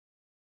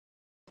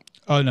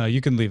Oh, no,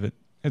 you can leave it.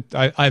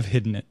 I've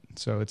hidden it,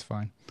 so it's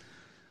fine.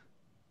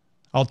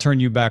 I'll turn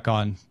you back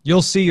on.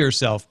 You'll see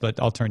yourself, but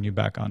I'll turn you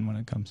back on when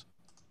it comes.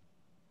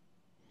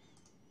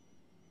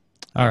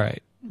 All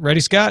right. Ready,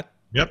 Scott?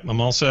 Yep,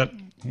 I'm all set.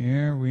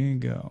 Here we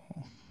go.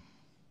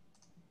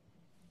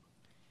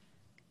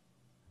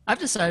 I've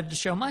decided to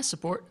show my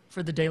support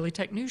for the Daily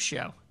Tech News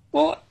Show.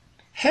 Well,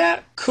 how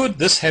could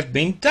this have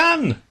been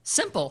done?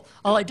 Simple.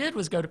 All I did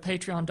was go to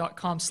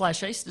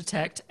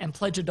patreon.com/acedetect and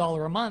pledge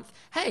 $1 a month.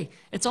 Hey,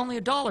 it's only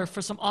 $1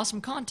 for some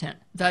awesome content.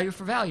 Value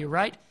for value,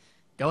 right?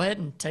 Go ahead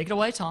and take it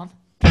away, Tom.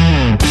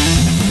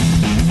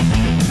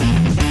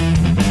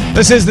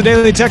 This is the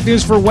Daily Tech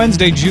News for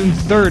Wednesday, June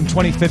 3rd,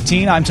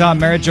 2015. I'm Tom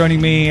Merritt. Joining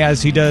me,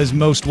 as he does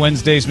most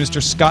Wednesdays,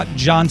 Mr. Scott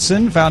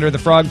Johnson, founder of the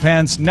Frog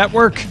Pants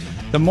Network,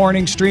 The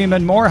Morning Stream,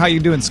 and more. How you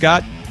doing,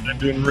 Scott? I'm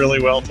doing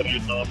really well today,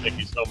 Tom. Thank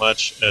you so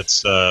much.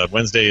 It's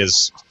Wednesday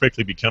is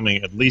quickly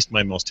becoming at least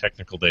my most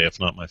technical day, if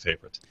not my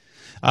favorite.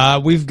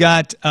 We've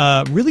got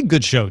a really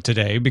good show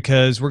today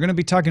because we're going to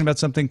be talking about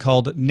something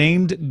called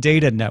named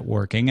data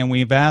networking, and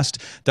we've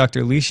asked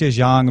Dr. Lixia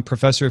Zhang, a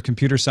professor of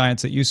computer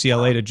science at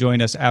UCLA, to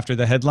join us after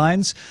the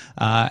headlines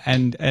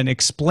and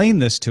explain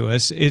this to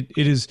us. It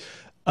is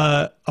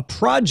a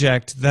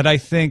project that I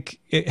think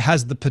it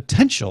has the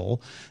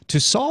potential to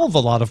solve a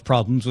lot of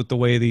problems with the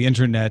way the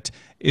internet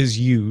is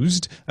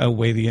used, the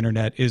way the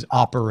internet is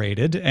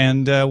operated,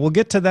 and we'll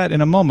get to that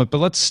in a moment. But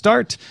let's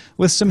start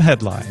with some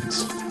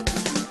headlines.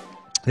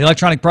 The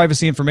Electronic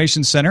Privacy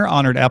Information Center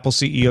honored Apple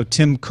CEO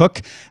Tim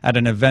Cook at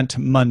an event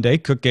Monday.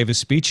 Cook gave a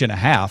speech and a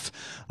half.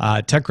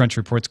 TechCrunch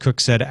reports Cook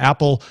said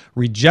Apple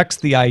rejects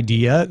the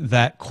idea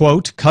that,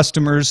 quote,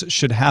 customers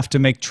should have to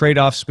make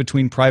trade-offs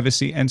between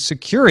privacy and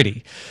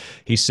security.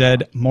 He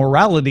said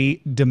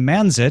morality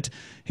demands it.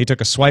 He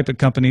took a swipe at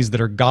companies that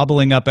are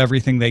gobbling up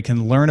everything they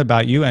can learn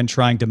about you and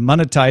trying to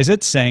monetize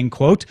it, saying,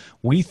 quote,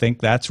 we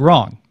think that's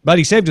wrong. But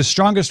he saved his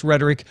strongest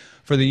rhetoric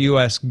for the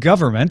U.S.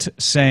 government,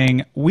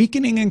 saying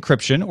weakening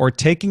encryption or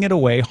taking it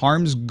away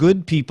harms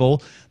good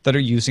people that are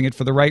using it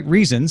for the right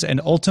reasons,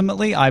 and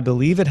ultimately I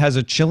believe it has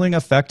a chilling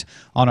effect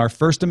on our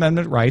First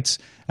Amendment rights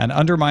and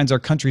undermines our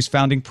country's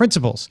founding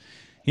principles.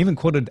 He even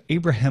quoted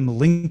Abraham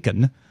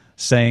Lincoln,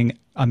 saying,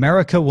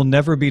 America will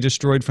never be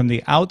destroyed from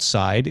the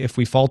outside. If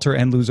we falter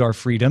and lose our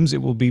freedoms,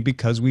 it will be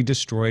because we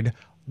destroyed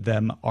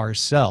them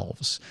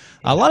ourselves.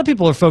 A lot of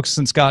people are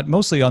focusing, Scott,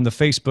 mostly on the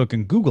Facebook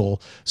and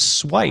Google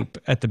swipe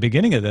at the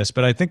beginning of this,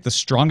 but I think the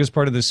strongest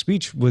part of the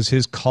speech was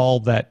his call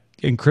that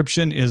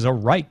encryption is a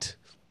right.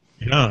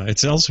 Yeah,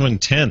 it's also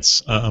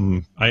intense.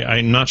 I'm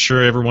not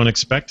sure everyone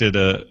expected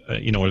an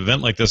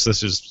event like this.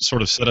 This is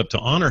sort of set up to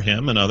honor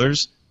him and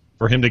others,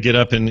 for him to get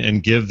up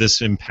and give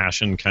this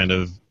impassioned kind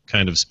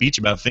of speech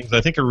about things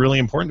I think are really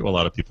important to a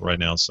lot of people right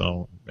now.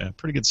 So, yeah,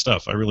 pretty good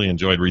stuff. I really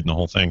enjoyed reading the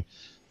whole thing.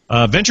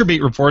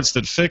 VentureBeat reports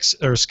that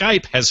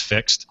Skype has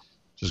fixed,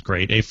 which is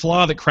great, a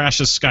flaw that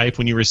crashes Skype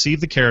when you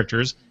receive the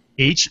characters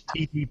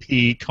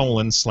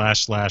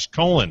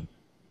HTTP://:.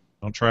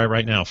 Don't try it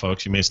right now,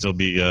 folks. You may still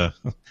be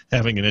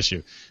having an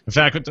issue. In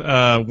fact,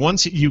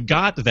 once you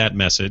got that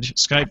message,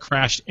 Skype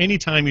crashed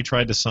anytime you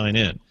tried to sign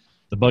in.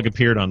 The bug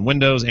appeared on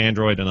Windows,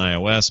 Android, and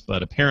iOS,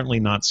 but apparently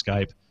not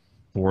Skype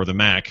for the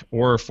Mac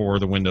or for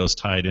the Windows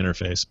tiled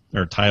interface.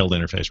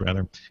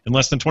 In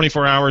less than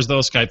 24 hours, though,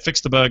 Skype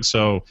fixed the bug,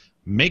 so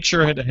make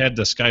sure to head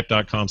to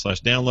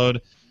skype.com/download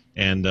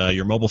and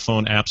your mobile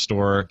phone app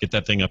store. Get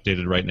that thing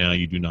updated right now.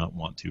 You do not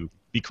want to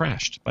be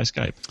crashed by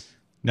Skype.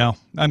 No,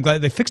 I'm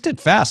glad they fixed it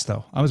fast,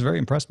 though. I was very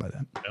impressed by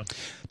that. Yeah.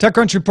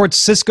 TechCrunch reports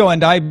Cisco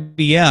and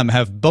IBM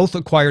have both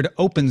acquired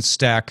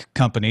OpenStack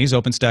companies.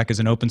 OpenStack is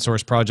an open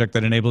source project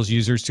that enables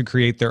users to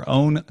create their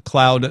own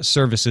cloud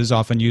services,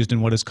 often used in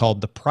what is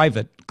called the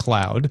private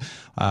cloud.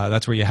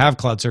 That's where you have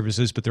cloud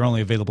services, but they're only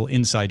available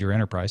inside your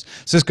enterprise.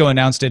 Cisco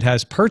announced it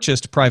has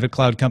purchased private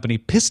cloud company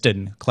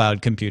Piston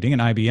Cloud Computing,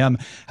 and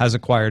IBM has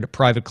acquired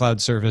private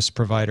cloud service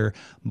provider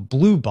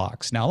Blue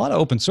Box. Now, a lot of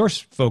open source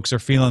folks are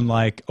feeling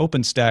like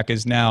OpenStack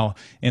is now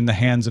in the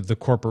hands of the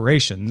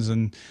corporations,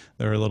 and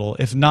they're a little,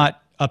 if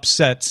not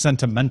upset,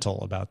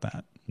 sentimental about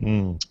that.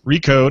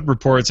 Recode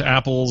reports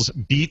Apple's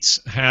Beats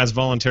has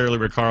voluntarily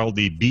recalled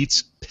the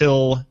Beats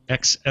Pill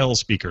XL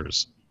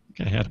speakers. I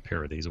think I had a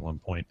pair of these at one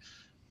point,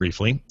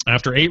 briefly.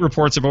 After 8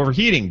 reports of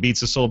overheating,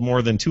 Beats has sold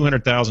more than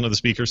 200,000 of the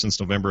speakers since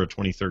November of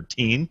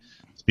 2013.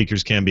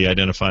 Speakers can be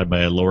identified by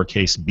a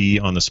lowercase b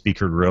on the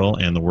speaker grill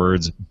and the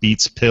words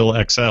Beats Pill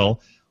XL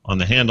on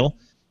the handle.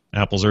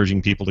 Apple's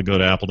urging people to go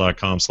to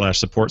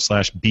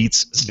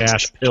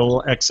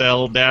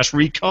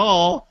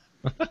apple.com/support/Beats-Pill-XL-recall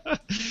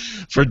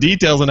for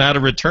details on how to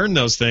return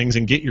those things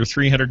and get your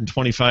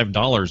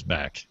 $325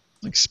 back.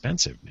 It's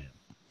expensive, man.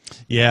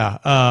 Yeah,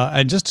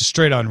 and just a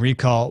straight on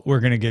recall, we're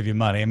going to give you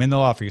money. I mean, they'll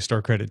offer you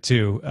store credit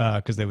too,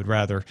 because they would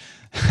rather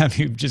have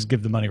you just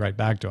give the money right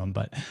back to them.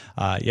 But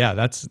yeah,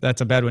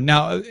 that's a bad one.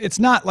 Now, it's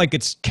not like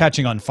it's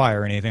catching on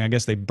fire or anything. I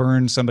guess they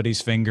burned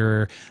somebody's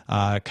finger,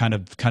 kind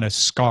of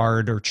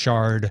scarred or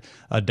charred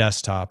a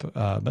desktop,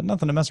 but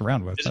nothing to mess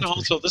around with. And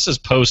also, this is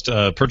post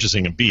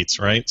purchasing of Beats,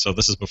 right? So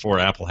this is before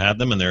Apple had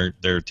them, and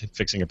they're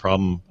fixing a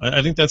problem.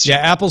 I think that's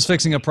Apple's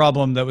fixing a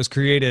problem that was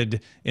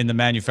created in the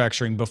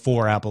manufacturing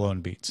before Apple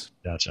owned Beats.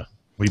 Gotcha.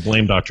 We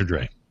blame Dr.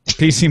 Dre.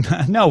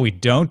 No, we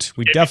don't.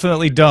 We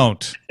definitely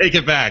don't. Take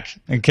it back.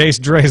 In case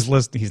Dre's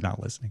listening, he's not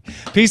listening.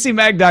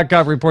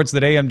 PCMag.com reports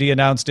that AMD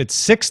announced its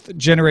 6th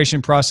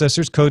generation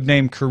processors,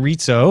 codenamed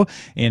Carrizo,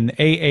 in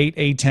A8,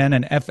 A10,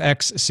 and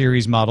FX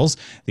series models.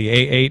 The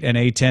A8 and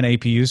A10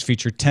 APUs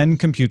feature 10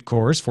 compute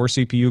cores, 4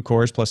 CPU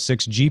cores plus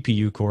 6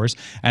 GPU cores,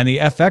 and the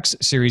FX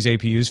series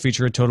APUs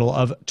feature a total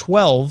of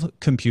 12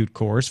 compute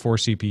cores, 4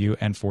 CPU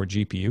and 4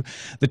 GPU.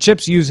 The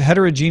chips use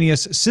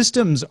heterogeneous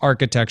systems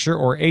architecture,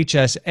 or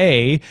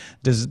HSA,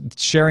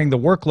 sharing the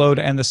workload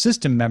and the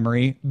system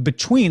memory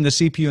between the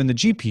CPU and the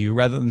GPU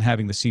rather than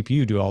having the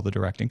CPU do all the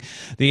directing.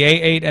 The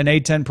A8 and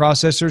A10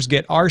 processors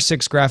get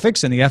R6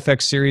 graphics and the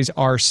FX series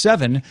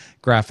R7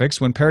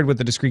 graphics. When paired with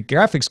the discrete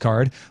graphics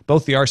card,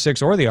 both the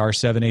R6 or the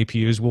R7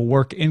 APUs will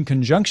work in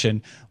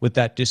conjunction with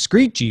that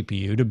discrete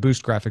GPU to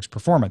boost graphics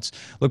performance.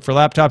 Look for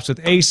laptops with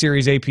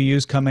A-series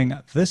APUs coming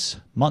this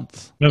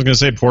month. I was going to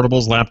say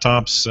portables,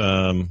 laptops,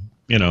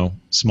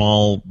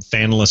 small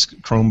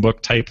fanless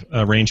Chromebook type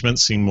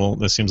arrangements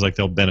this seems like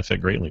they'll benefit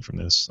greatly from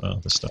this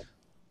stuff.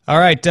 All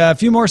right, a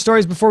few more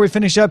stories before we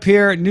finish up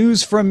here.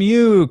 News from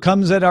you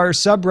comes at our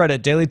subreddit,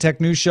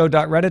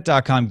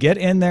 dailytechnewsshow.reddit.com. Get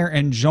in there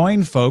and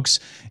join folks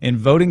in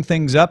voting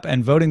things up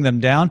and voting them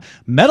down.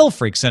 Metal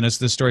Freak sent us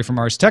this story from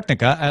Ars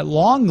Technica. At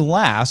long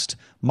last,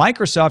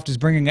 Microsoft is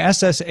bringing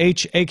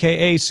SSH,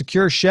 aka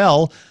Secure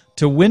Shell,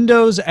 to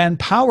Windows and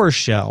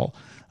PowerShell.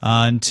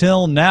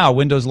 Until now,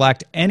 Windows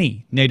lacked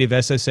any native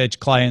SSH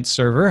client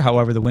server.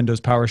 However, the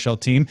Windows PowerShell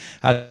team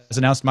has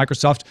announced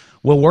Microsoft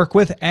will work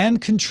with and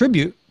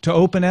contribute to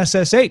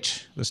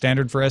OpenSSH, the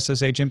standard for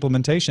SSH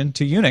implementation,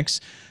 to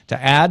Unix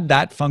to add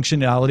that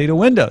functionality to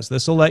Windows.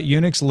 This will let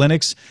Unix,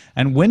 Linux,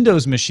 and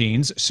Windows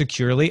machines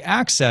securely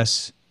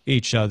access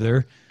each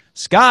other.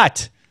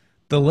 Scott,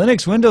 the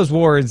Linux-Windows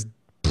war is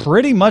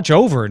pretty much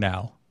over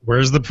now.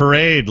 Where's the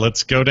parade?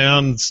 Let's go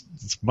down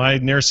by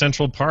near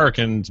Central Park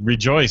and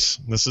rejoice.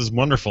 This is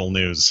wonderful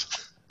news.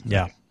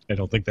 Yeah. I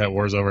don't think that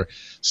war's over.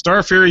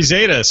 Star Fury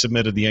Zeta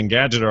submitted the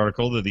Engadget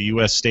article that the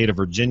U.S. state of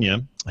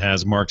Virginia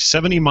has marked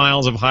 70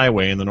 miles of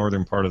highway in the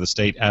northern part of the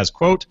state as,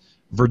 quote,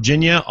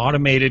 Virginia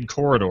automated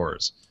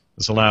corridors.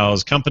 This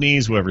allows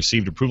companies who have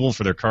received approval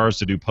for their cars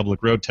to do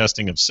public road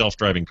testing of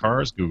self-driving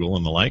cars, Google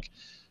and the like.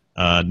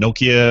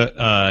 Nokia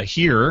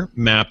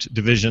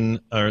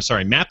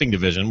Mapping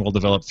Division will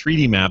develop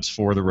 3D maps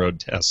for the road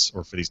tests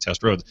or for these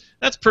test roads.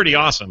 That's pretty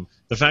awesome.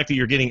 The fact that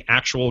you're getting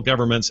actual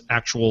governments,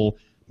 actual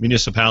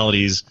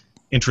municipalities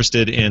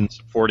interested in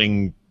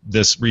supporting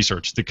this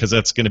research, because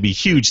that's going to be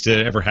huge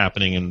to ever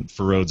happening and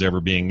for roads ever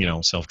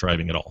being,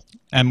 self-driving at all.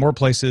 And more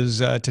places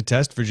to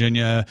test.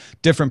 Virginia,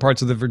 different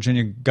parts of the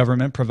Virginia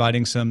government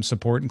providing some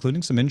support,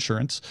 including some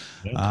insurance.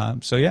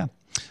 Yep.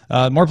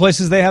 More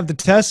places they have to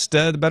test,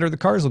 the better the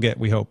cars will get,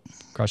 we hope.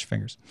 Cross your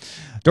fingers.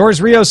 Doris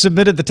Rio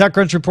submitted the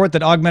TechCrunch report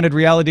that augmented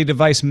reality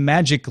device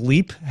Magic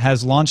Leap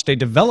has launched a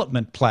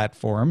development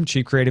platform.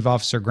 Chief Creative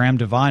Officer Graham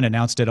Devine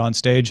announced it on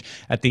stage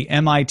at the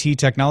MIT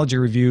Technology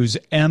Review's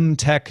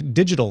MTech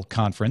Digital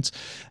Conference.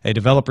 A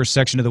developer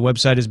section of the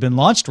website has been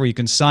launched where you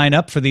can sign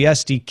up for the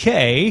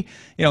SDK.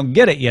 You don't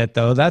get it yet,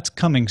 though. That's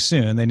coming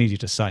soon. They need you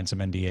to sign some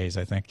NDAs,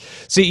 I think.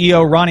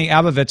 CEO Ronnie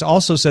Abovitz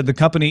also said the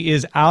company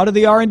is out of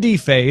the R&D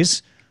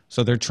phase,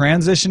 so they're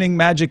transitioning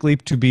Magic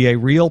Leap to be a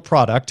real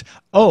product.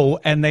 Oh,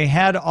 and they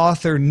had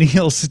author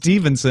Neil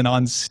Stephenson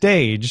on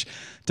stage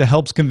to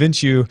help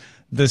convince you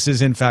this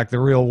is, in fact, the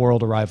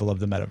real-world arrival of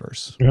the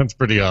metaverse. That's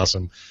pretty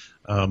awesome.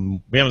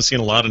 We haven't seen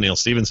a lot of Neil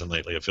Stephenson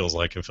lately, it feels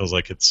like. It feels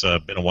like it's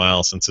been a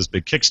while since his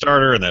big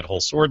Kickstarter and that whole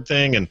sword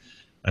thing, and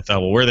I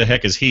thought, well, where the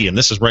heck is he? And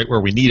this is right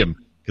where we need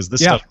him, because this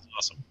stuff is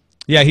awesome.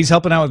 Yeah, he's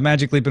helping out with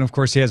Magic Leap, and of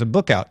course he has a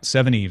book out.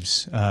 Seven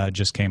Eves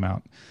just came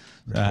out.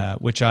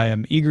 Which I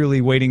am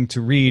eagerly waiting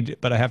to read,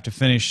 but I have to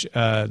finish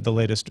the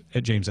latest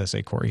at James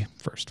S.A. Corey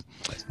first.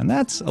 And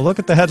that's a look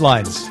at the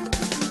headlines.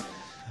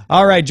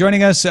 All right,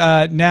 joining us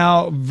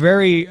now,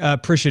 very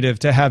appreciative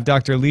to have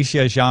Dr.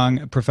 Lixia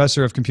Zhang,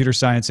 professor of computer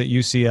science at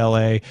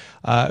UCLA,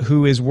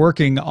 who is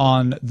working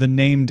on the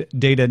Named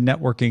Data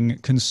Networking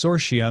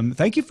Consortium.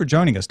 Thank you for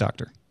joining us,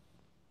 Doctor.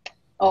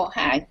 Oh,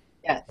 hi.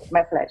 Yeah,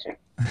 my pleasure.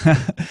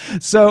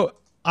 So,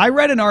 I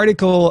read an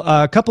article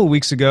a couple of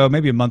weeks ago,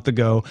 maybe a month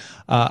ago,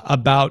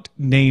 about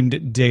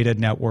named data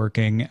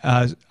networking.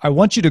 I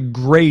want you to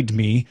grade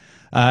me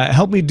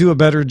Help me do a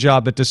better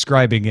job at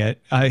describing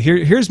it.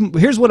 Here's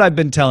what I've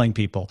been telling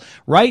people.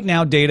 Right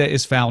now, data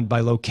is found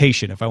by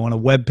location. If I want a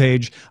web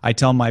page, I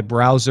tell my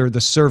browser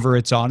the server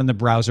it's on, and the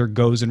browser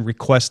goes and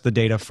requests the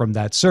data from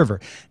that server.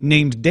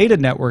 Named data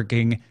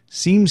networking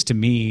seems to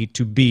me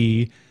to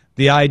be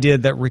the idea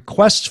that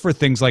requests for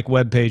things like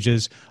web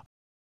pages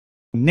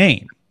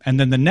name, and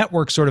then the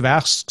network sort of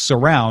asks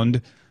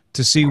around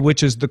to see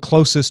which is the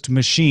closest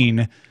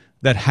machine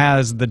that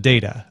has the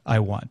data I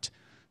want.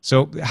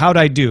 So how'd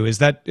I do? Is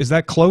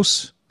that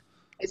close?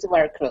 It's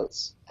very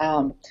close.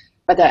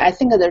 But I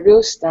think the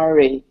real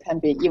story can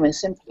be even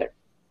simpler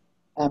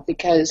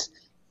because,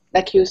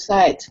 like you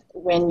said,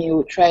 when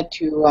you try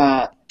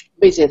to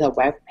visit a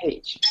web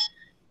page,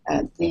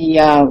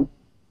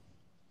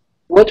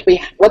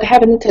 what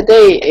happened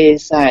today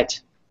is that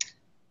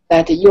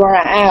the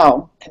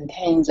URL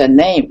contains a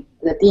name,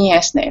 the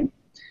DNS name,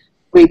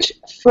 which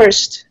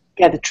first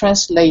get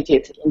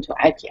translated into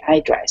IP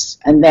address,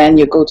 and then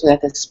you go to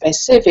that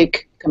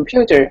specific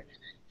computer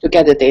to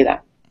get the data.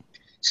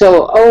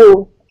 So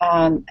all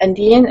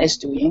NDN is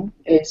doing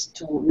is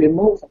to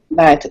remove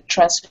that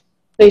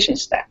translation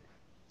step.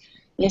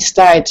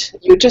 Instead,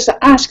 you just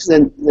ask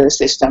the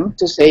system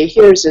to say,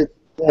 here's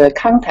the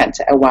content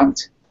I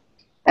want,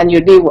 and you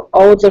leave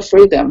all the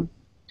freedom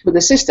to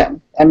the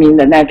system, I mean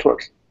the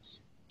network,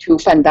 to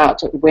find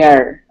out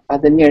where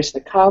the nearest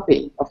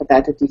copy of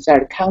that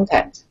desired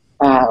content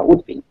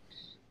would be.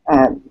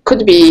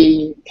 Could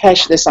be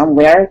cached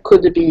somewhere,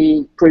 could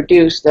be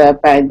produced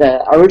by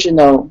the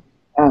original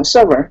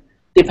server,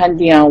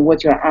 depending on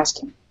what you're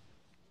asking.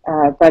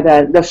 But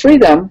the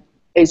freedom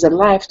is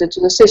left to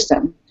the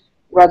system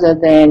rather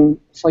than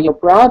for your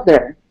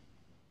browser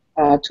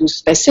to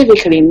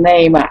specifically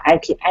name an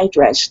IP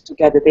address to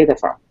get the data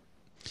from.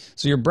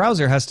 So your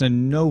browser has to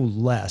know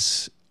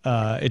less.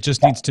 It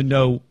just needs to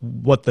know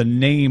what the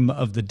name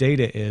of the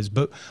data is.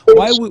 But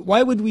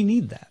why would we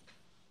need that?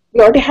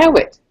 You already have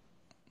it.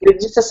 You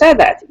just said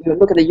that. You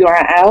look at the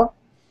URL,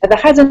 and it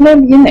has a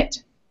name in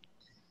it.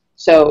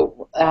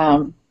 So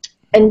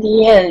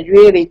NDN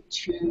really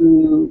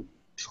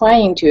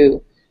trying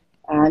to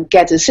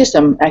get the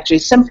system actually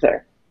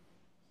simpler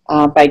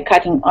by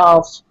cutting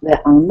off the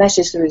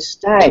unnecessary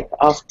step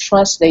of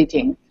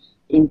translating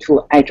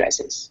into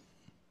addresses.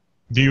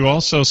 Do you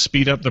also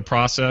speed up the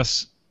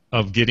process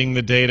of getting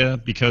the data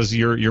because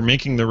you're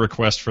making the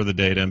request for the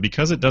data, and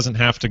because it doesn't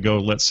have to go,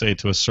 let's say,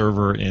 to a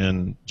server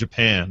in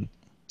Japan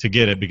to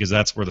get it, because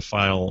that's where the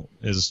file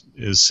is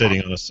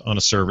sitting on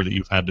a server that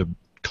you've had to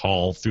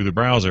call through the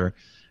browser.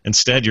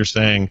 Instead, you're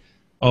saying,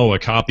 oh, a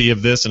copy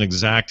of this, an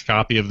exact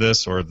copy of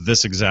this, or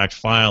this exact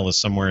file is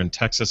somewhere in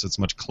Texas. It's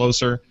much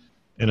closer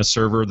in a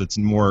server that's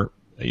more,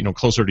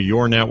 closer to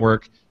your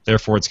network.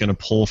 Therefore, it's going to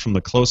pull from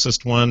the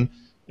closest one.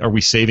 Are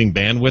we saving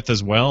bandwidth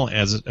as well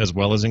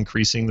as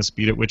increasing the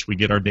speed at which we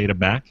get our data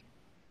back?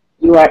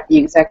 You are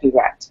exactly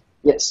right.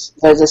 Yes,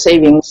 there's a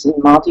savings in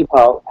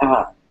multiple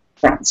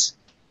fronts.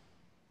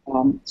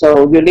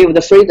 So you leave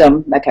the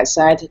freedom, like I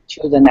said,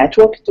 to the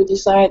network to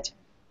decide,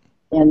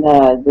 and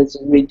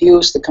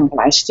reduce the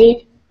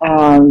complexity,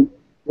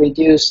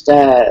 reduce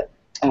the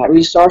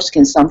resource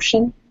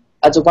consumption,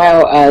 as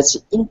well as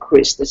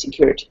increase the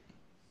security.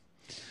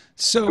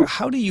 So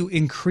how do you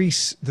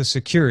increase the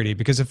security?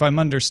 Because if I'm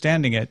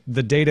understanding it,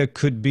 the data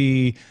could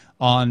be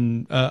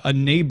on a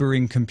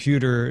neighboring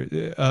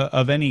computer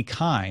of any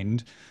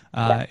kind.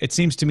 It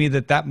seems to me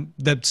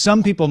that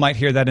some people might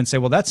hear that and say,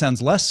 well, that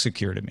sounds less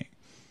secure to me.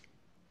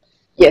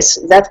 Yes,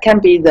 that can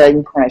be the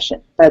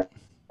impression. But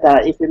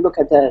if you look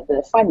at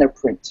the finer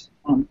print,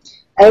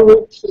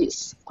 every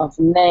piece of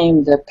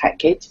named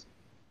packet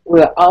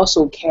will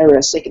also carry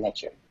a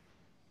signature.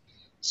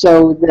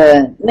 So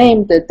the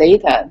named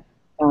data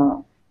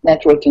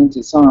networking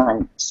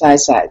design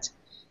says that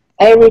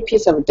every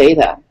piece of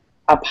data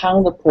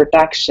upon the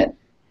production,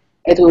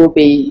 it will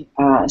be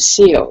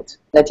sealed.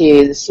 That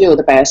is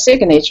sealed by a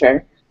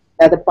signature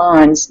that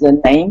binds the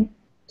name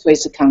to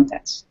its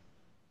contents.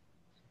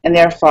 And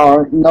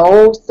therefore,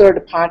 no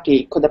third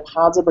party could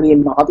possibly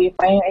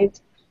modify it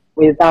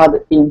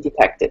without being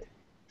detected.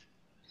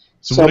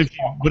 So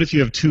what if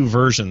you have two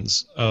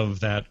versions of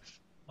that?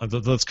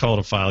 Let's call it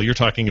a file. You're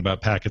talking about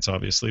packets,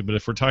 obviously, but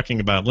if we're talking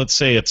about, let's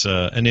say it's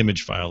an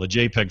image file, a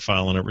JPEG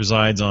file, and it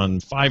resides on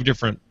 5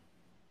 different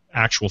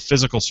actual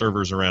physical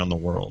servers around the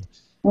world,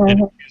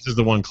 and it uses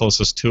the one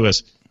closest to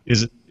us.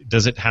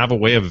 Does it have a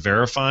way of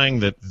verifying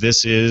that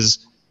this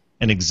is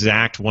an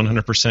exact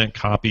 100%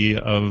 copy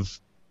of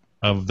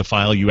the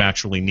file you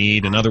actually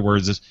need? In other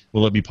words,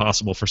 will it be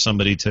possible for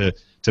somebody to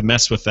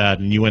mess with that,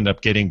 and you end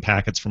up getting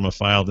packets from a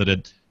file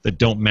that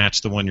don't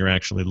match the one you're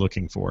actually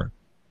looking for?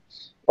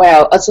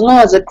 Well, as long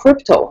as the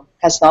crypto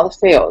has not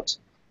failed,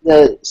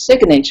 the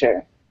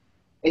signature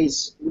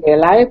is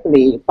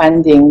reliably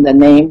binding the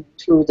name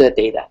to the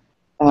data.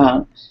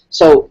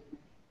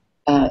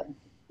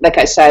 Like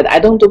I said, I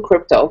don't do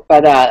crypto,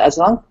 but as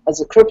long as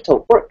the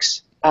crypto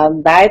works,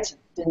 that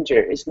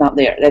danger is not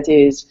there. That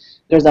is,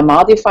 there's a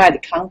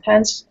modified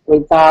contents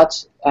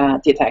without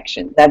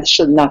detection. That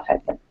should not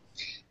happen.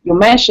 You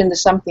mentioned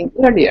something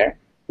earlier,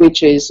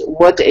 which is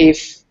what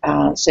if,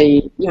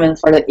 say, even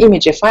for the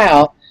image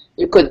file,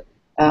 you could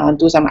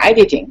do some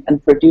editing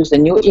and produce a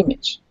new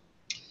image.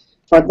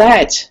 For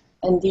that,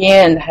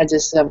 NDN has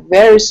this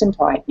very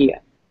simple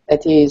idea.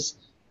 That is,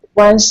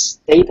 once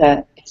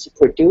data is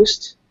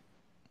produced,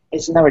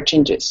 it never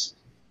changes.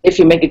 If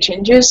you make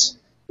changes,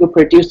 you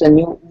produce a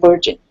new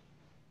version.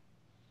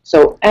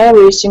 So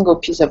every single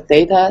piece of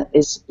data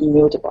is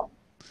immutable.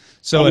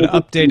 So an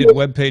updated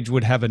web page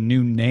would have a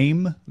new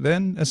name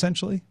then,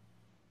 essentially?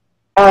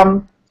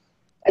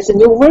 As a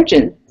new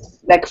version.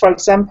 Like, for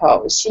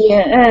example,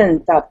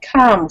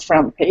 CNN.com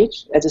front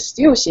page, that's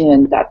still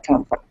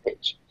CNN.com front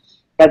page.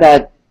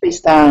 But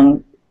based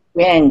on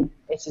when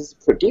it is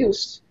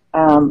produced,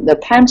 the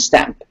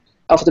timestamp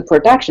of the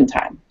production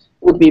time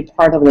would be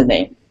part of the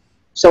name,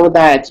 so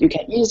that you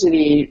can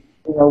easily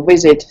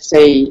visit,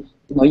 say,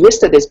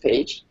 yesterday's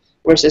page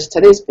versus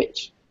today's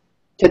page.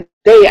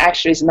 Today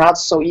actually is not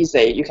so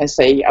easy. You can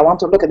say, I want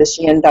to look at the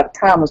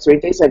CNN.com 3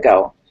 days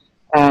ago.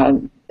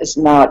 It's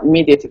not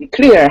immediately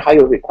clear how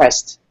you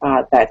request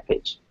that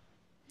page.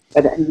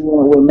 But NDN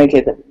will make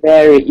it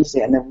very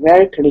easy and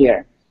very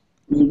clear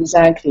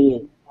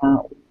exactly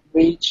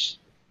which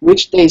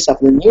days of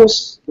the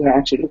news you're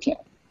actually looking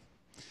at.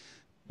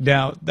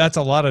 Now, that's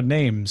a lot of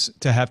names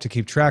to have to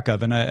keep track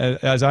of. And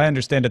as I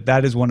understand it,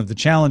 that is one of the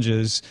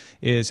challenges,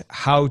 is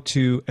how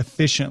to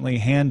efficiently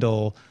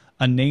handle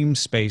a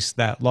namespace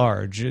that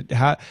large.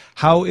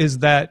 How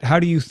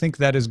do you think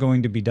that is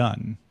going to be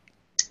done?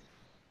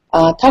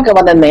 Talk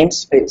about the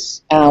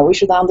namespace. We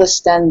should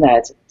understand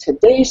that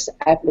today's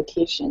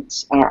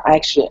applications are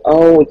actually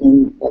all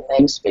in the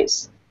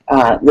namespace.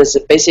 This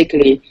is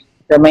basically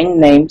the main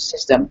name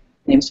system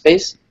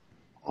namespace.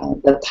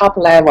 The top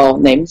level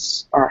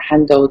names are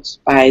handled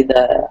by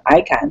the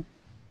ICANN.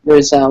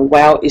 There's a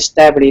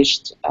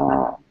well-established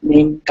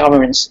name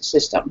governance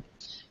system.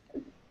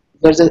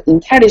 There's an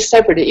entirely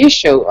separate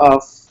issue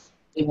of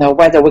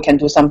whether we can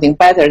do something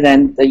better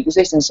than the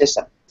existing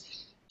system.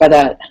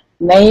 But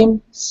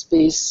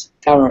namespace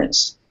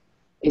governance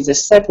is a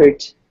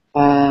separate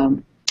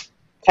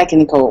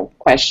technical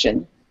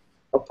question,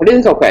 or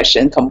political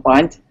question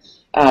combined,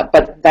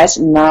 but that's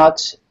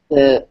not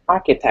the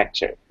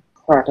architecture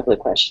part of the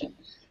question.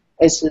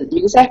 It's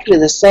exactly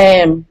the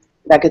same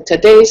like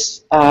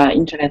today's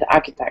internet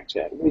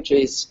architecture, which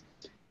is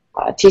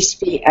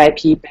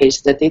TCP/IP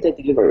based data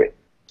delivery.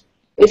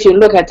 If you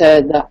look at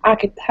the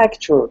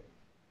architectural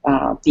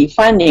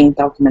defining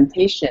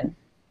documentation,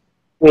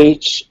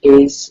 which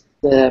is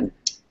the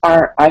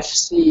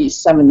RFC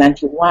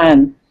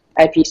 791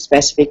 IP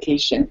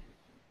specification,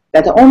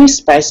 that only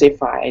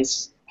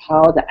specifies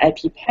how the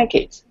IP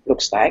packet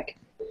looks like.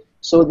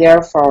 So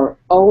therefore,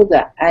 all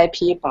the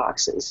IP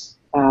boxes,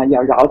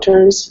 your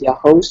routers, your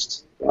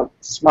hosts, your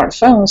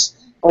smartphones,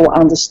 all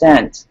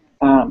understand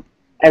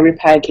every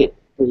packet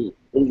they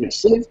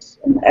received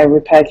and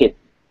every packet,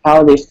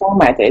 how they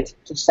format it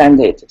to send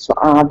it so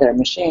other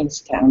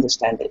machines can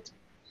understand it.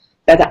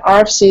 But the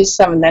RFC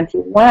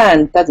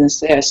 791 doesn't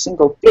say a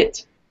single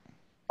bit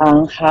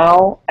on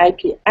how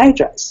IP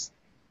address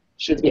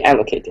should be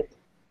allocated.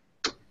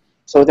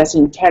 So that's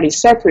an entirely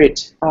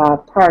separate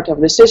part of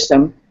the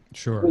system,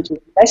 sure, which is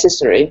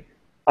necessary,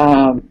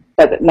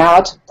 but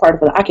not part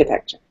of the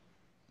architecture.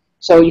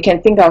 So you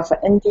can think of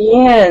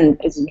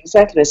NDN as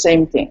exactly the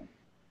same thing.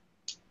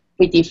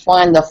 We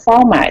define the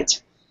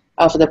format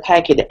of the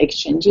packet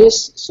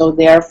exchanges, so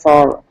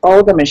therefore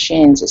all the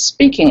machines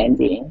speaking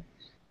NDN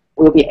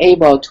will be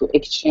able to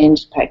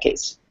exchange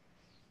packets.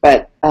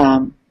 But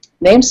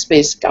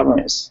namespace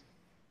governance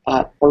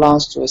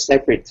belongs to a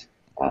separate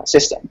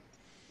system.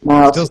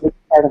 Now it's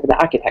part of the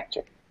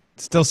architecture.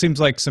 Still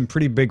seems like some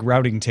pretty big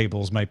routing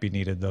tables might be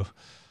needed, though.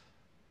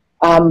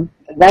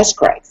 That's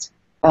correct.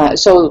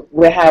 So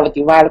we have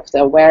developed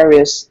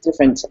various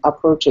different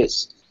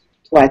approaches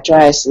to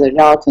address the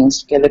routing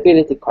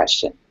scalability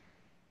question.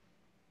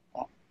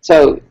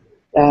 So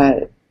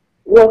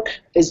work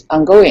is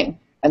ongoing,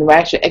 and we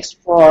actually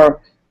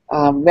explore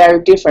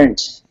very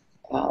different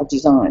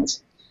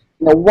designs.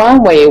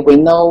 One way we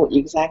know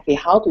exactly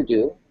how to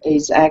do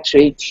is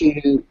actually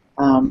to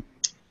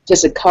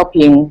just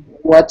copying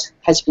what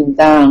has been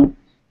done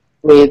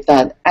with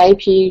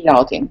IP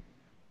routing.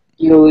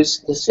 Use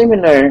the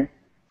similar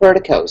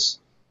protocols,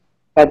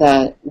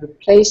 but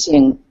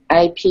replacing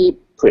IP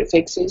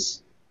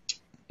prefixes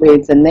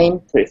with the name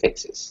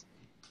prefixes.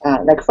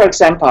 Like, for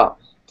example,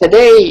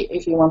 today,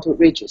 if you want to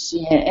reach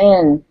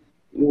CNN,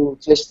 you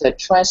just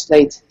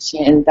translate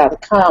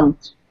CNN.com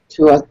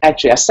to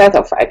actually a set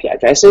of IP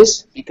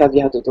addresses, because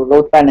you have to do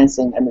load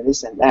balancing and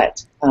this and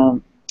that.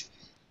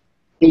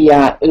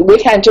 We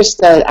can just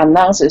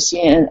announce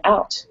CNN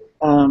out,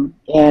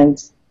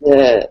 and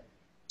the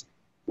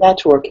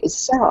network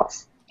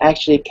itself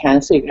actually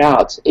can figure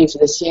out if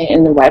the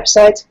CNN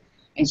website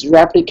is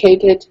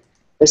replicated.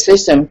 The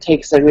system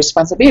takes the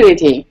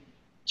responsibility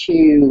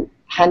to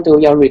handle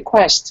your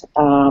request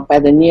by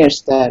the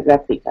nearest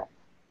replica.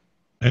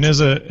 And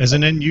as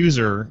an end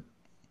user,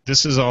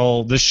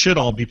 this should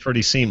all be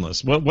pretty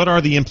seamless. What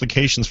are the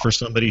implications for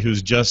somebody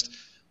who's just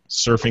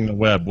surfing the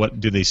web? What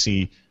do they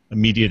see?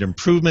 Immediate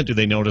improvement? Do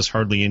they notice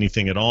hardly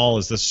anything at all?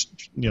 Is this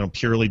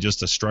purely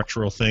just a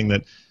structural thing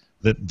that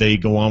they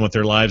go on with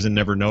their lives and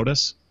never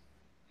notice?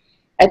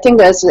 I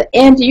think as the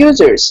end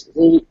users,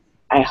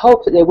 I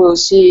hope they will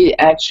see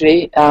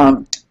actually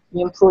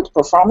improved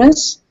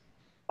performance,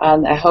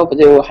 and I hope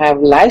they will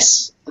have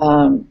less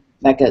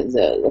like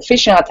the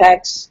phishing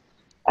attacks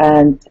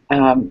and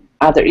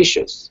other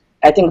issues.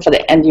 I think for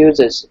the end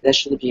users, there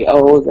should be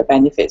all the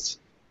benefits.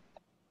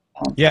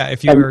 Yeah,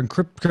 if you were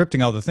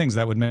encrypting all the things,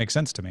 that would make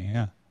sense to me.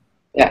 Yeah.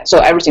 Yeah. So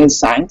everything is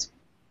signed.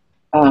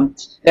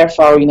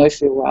 Therefore,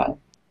 if you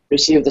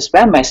receive the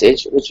spam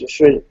message, which you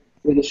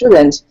really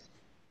shouldn't,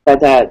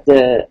 but that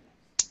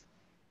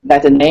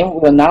the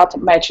name will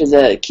not match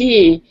the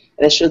key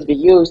that should be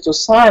used to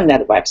sign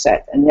that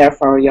website, and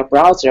therefore your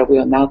browser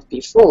will not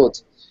be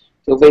fooled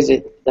to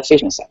visit the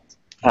phishing site.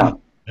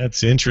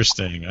 That's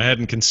interesting. I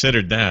hadn't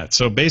considered that.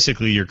 So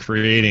basically, you're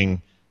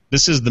creating.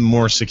 This is the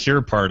more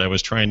secure part I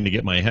was trying to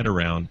get my head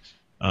around,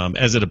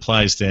 as it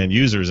applies to end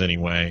users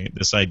anyway.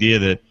 This idea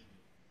that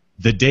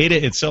the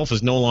data itself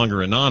is no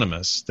longer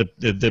anonymous.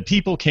 The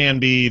people can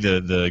be,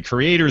 the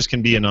creators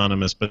can be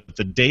anonymous, but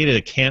the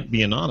data can't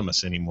be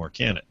anonymous anymore,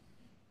 can it?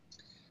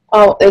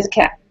 Oh, it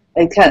can.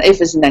 It can if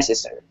it's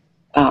necessary.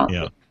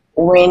 Yeah.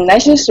 When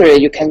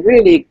necessary, you can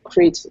really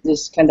create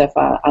this kind of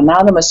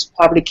anonymous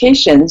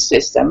publication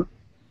system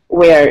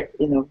where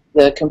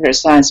the computer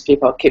science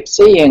people keep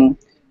saying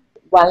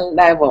one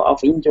level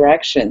of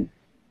interaction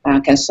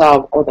can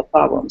solve all the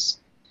problems.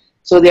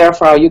 So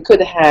therefore, you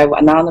could have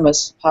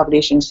anonymous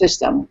publishing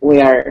system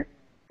where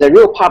the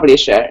real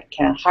publisher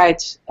can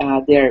hide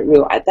their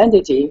real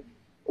identity,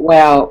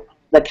 while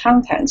the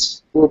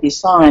contents will be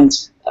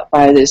signed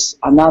by this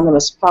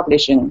anonymous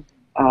publishing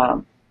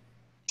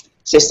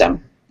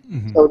system,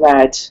 so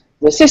that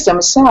the system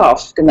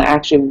itself can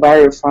actually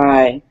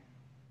verify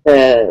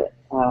the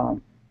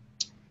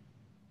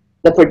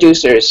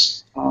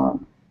producers'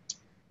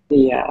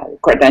 the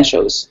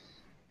credentials,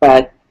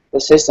 but the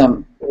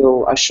system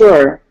will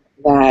assure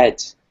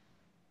that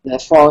the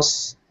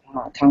false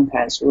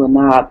contents will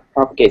not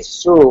propagate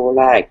through.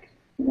 Like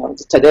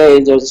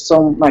today, there's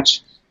so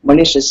much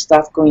malicious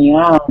stuff going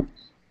on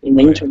in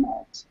the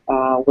internet,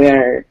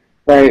 where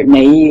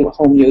naive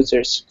home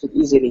users could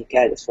easily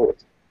get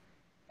fooled.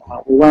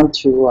 We want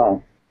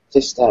to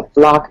just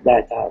block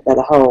that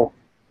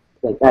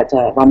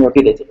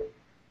vulnerability.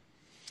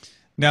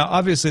 Now,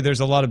 obviously, there's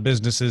a lot of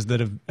businesses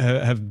that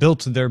have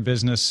built their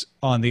business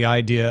on the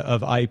idea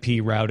of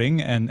IP routing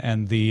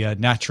and the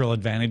natural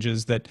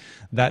advantages that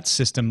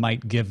system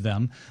might give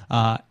them.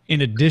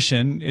 In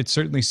addition, it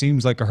certainly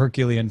seems like a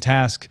Herculean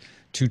task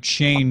to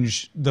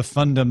change the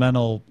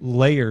fundamental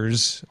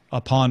layers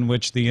upon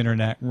which the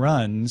internet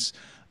runs.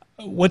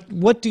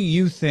 What do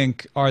you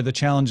think are the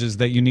challenges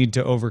that you need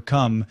to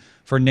overcome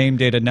for name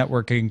data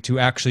networking to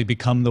actually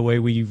become the way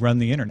we run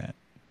the internet?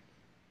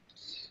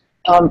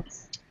 I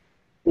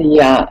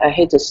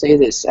hate to say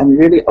this, I'm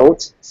really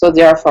old, so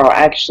therefore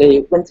I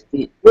actually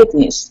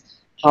witnessed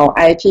how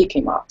IT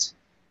came out.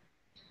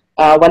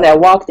 When I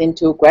walked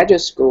into graduate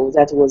school,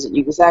 that was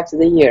exactly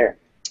the year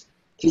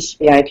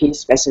TCP/IP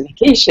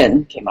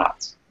specification came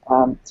out.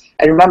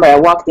 I remember I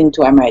walked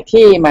into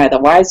MIT, my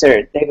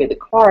advisor, David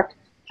Clark,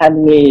 had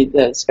me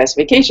the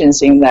specification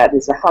saying that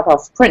it's a hot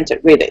off print,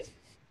 read it.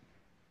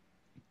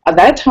 At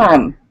that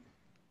time,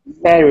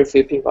 very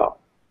few people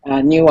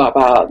knew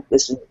about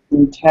this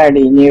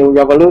entirely new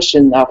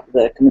revolution of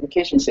the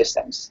communication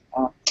systems.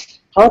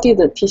 How did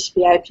the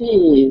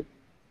TCP/IP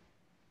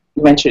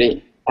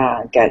eventually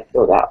get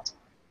built out?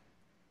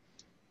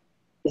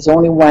 It's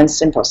only one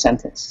simple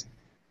sentence.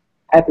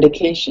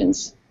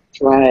 Applications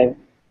drive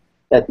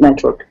the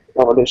network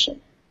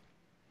revolution.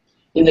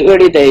 In the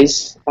early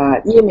days,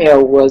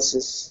 email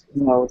was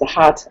the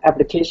hot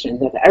application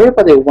that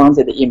everybody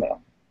wanted email,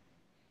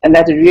 and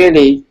that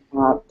really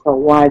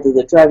provided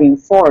the driving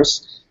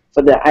force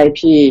for the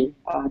IP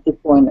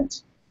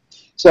deployment.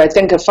 So I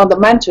think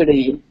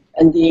fundamentally,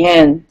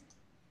 NDN,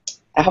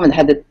 I haven't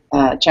had the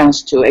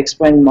chance to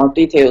explain more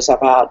details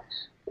about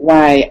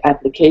why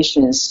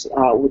applications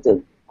would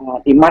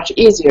be much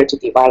easier to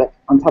develop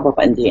on top of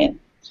NDN.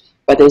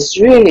 But it's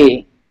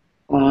really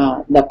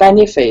the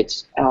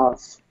benefit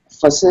of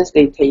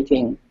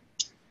facilitating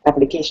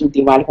application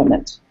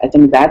development. I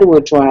think that will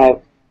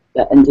drive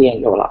the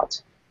NDN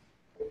rollout.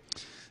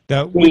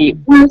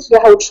 Once you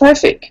have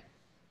traffic,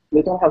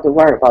 you don't have to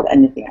worry about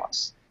anything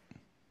else.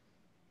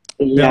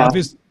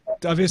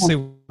 Obviously,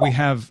 we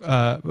have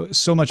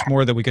so much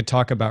more that we could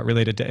talk about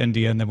related to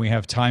NDN than we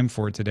have time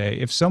for today.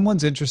 If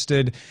someone's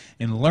interested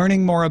in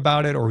learning more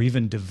about it or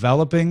even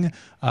developing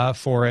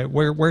for it,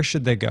 where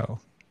should they go?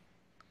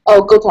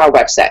 Oh, go to our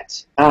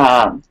website,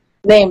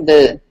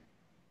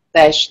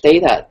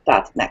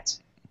 named-data.net,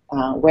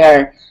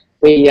 where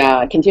we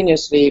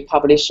continuously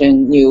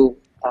publishing new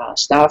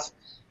stuff.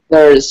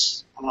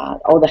 There's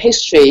all the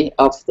history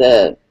of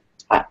the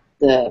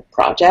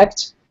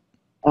project.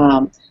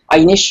 Our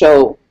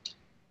initial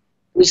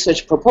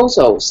research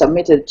proposal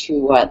submitted to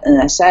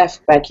NSF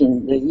back in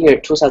the year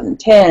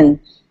 2010,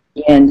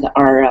 and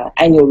our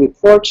annual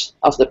report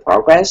of the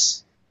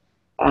progress.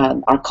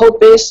 Our code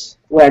base,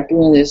 we are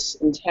doing this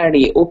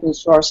entirely open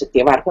source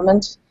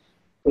development.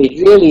 We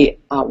really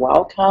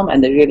welcome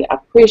and really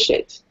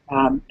appreciate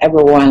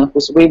everyone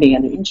who's willing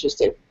and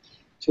interested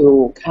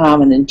to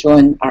come and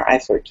join our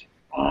effort.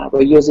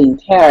 We're using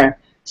entire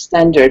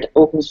standard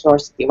open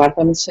source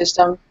development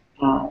system.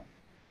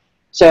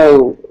 So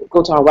go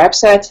to our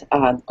website,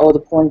 all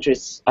the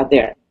pointers are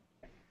there.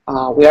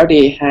 We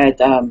already had,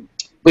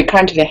 we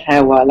currently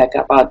have like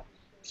about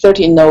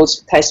 30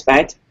 nodes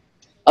testbed.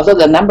 Although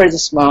the number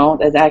is small,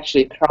 that's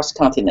actually cross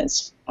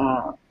continents,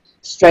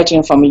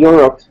 stretching from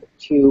Europe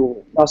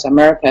to North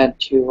America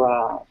to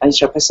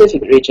Asia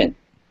Pacific region,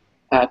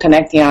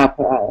 connecting up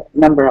a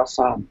number of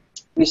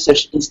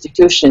research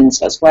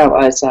institutions as well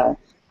as a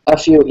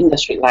few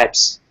industry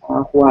labs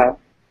who are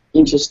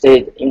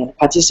interested in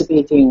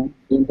participating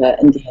in the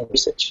NDN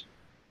research.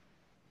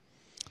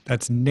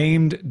 That's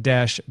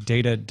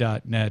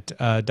named-data.net.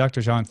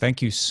 Dr. Zhang,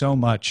 thank you so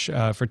much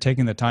for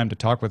taking the time to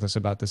talk with us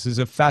about this. This is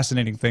a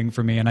fascinating thing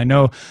for me, and I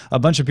know a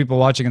bunch of people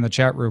watching in the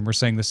chat room were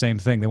saying the same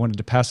thing. They wanted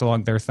to pass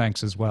along their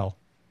thanks as well.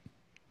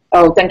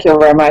 Oh, thank you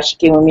very much for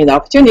giving me the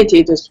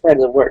opportunity to spread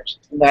the word.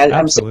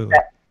 Absolutely.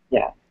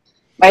 Yeah.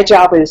 My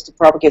job is to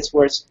propagate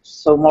words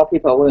so more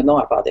people will know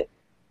about it.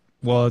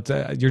 Well,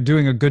 you're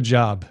doing a good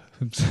job.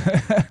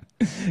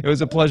 It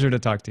was a pleasure to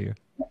talk to you.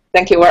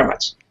 Thank you very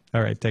much.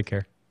 All right, take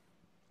care.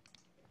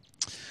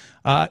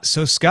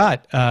 So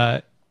Scott,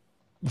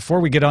 before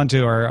we get on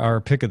to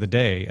our pick of the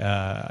day,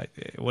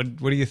 what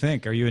do you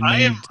think? Are you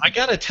named? I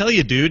gotta tell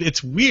you, dude,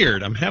 it's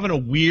weird. I'm having a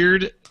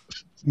weird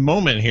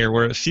moment here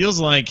where it feels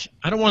like,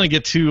 I don't want to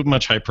get too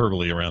much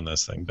hyperbole around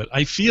this thing, but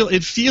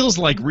it feels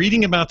like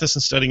reading about this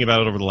and studying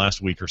about it over the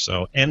last week or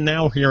so, and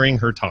now hearing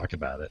her talk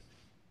about it,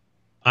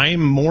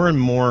 I'm more and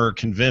more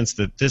convinced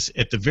that this,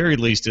 at the very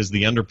least, is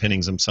the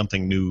underpinnings of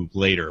something new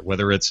later,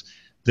 whether it's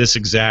this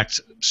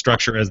exact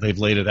structure as they've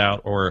laid it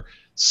out or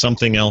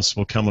something else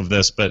will come of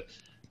this. But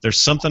there's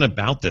something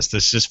about this.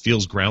 This just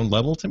feels ground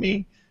level to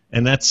me,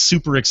 and that's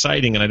super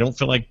exciting, and I don't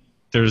feel like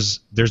there's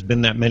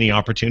been that many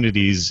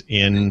opportunities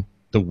in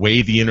the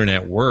way the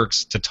internet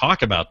works to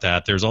talk about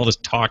that. There's all this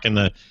talk in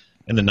the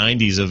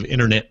 90s of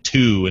Internet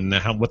 2 and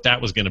what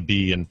that was going to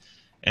be,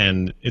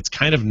 and it's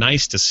kind of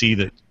nice to see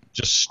that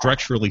just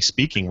structurally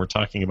speaking, we're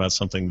talking about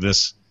something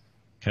this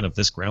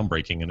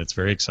groundbreaking, and it's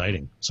very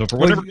exciting. So for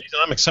whatever reason,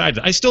 I'm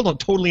excited. I still don't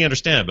totally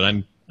understand, but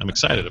I'm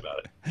excited about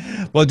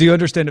it. Well, do you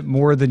understand it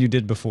more than you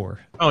did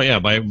before? Oh yeah,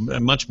 by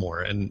much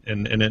more. And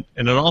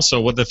it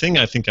also, what the thing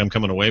I think I'm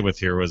coming away with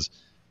here was,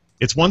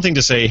 it's one thing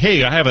to say,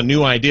 hey, I have a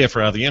new idea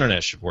for how the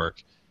internet should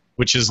work,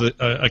 which is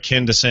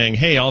akin to saying,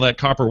 hey, all that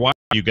copper wire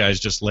you guys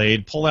just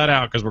laid, pull that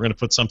out because we're going to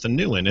put something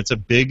new in. It's a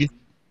big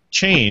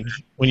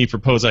change when you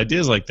propose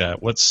ideas like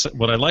that.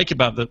 What I like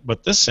about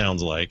what this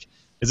sounds like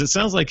is it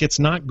sounds like it's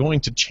not going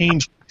to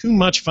change too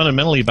much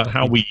fundamentally about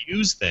how we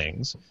use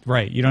things.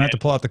 Right. You don't have to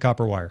pull out the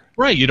copper wire.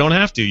 Right. You don't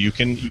have to. You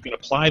can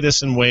apply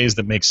this in ways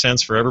that make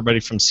sense for everybody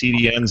from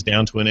CDNs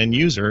down to an end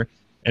user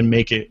and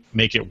make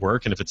it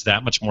work. And if it's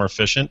that much more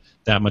efficient,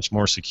 that much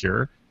more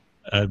secure,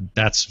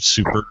 that's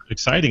super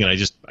exciting.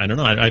 And I don't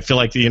know. I feel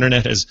like the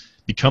internet has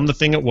become the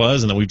thing it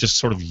was, and that we've just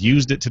sort of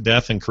used it to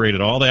death and created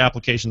all the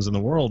applications in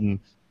the world. And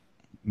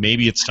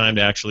maybe it's time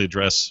to actually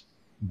address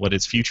what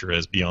its future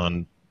is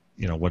beyond,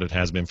 what it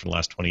has been for the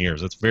last 20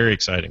 years. That's very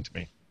exciting to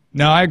me.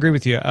 No, I agree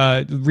with you.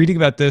 Reading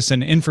about this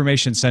and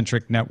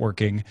information-centric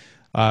networking,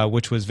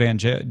 which was Van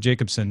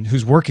Jacobson,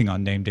 who's working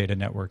on named data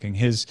networking,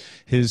 his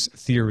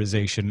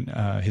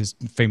theorization, his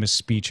famous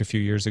speech a few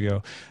years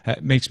ago,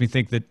 makes me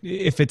think that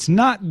if it's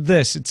not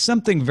this, it's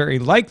something very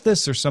like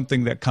this or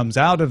something that comes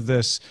out of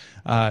this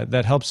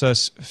that helps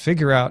us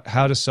figure out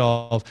how to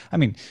solve. I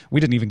mean, we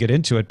didn't even get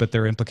into it, but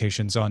there are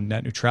implications on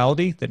net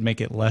neutrality that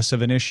make it less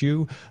of an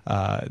issue.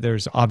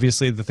 There's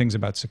obviously the things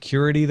about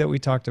security that we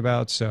talked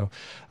about. So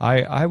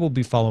I will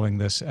be following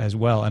this as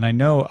well. And I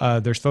know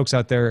there's folks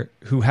out there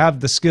who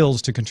have the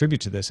skills to contribute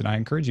to this, and I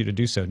encourage you to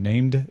do so.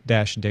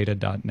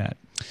 named-data.net.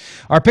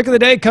 Our pick of the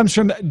day comes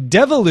from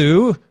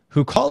Devalu,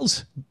 who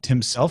calls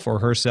himself or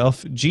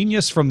herself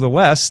Genius from the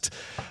West.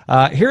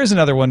 Here's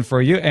another one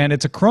for you, and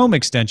it's a Chrome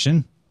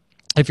extension.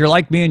 If you're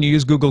like me and you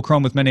use Google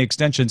Chrome with many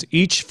extensions,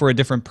 each for a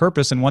different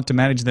purpose, and want to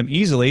manage them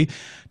easily,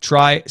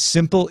 try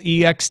Simple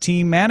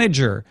EXT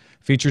Manager.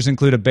 Features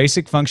include a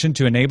basic function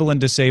to enable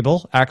and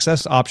disable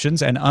access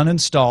options and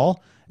uninstall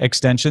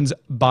extensions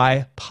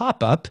by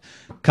pop-up,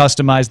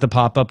 customize the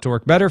pop-up to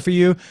work better for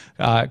you,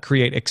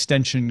 create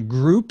extension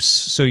groups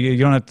so you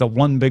don't have the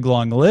one big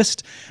long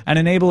list, and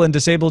enable and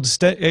disable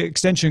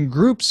extension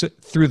groups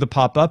through the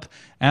pop-up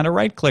and a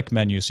right-click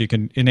menu so you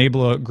can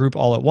enable a group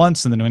all at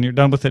once, and then when you're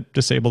done with it,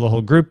 disable the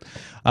whole group.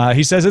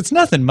 He says it's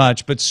nothing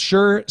much, but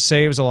sure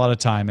saves a lot of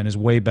time and is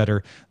way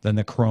better than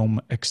the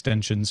Chrome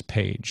extensions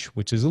page,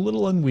 which is a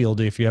little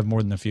unwieldy if you have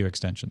more than a few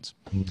extensions.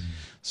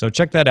 So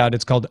check that out.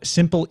 It's called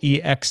Simple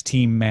EX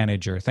Team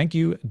Manager. Thank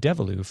you,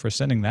 Devalu, for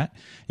sending that.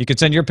 You can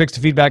send your picks to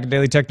feedback at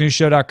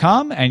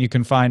dailytechnewsshow.com, and you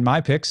can find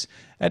my picks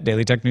at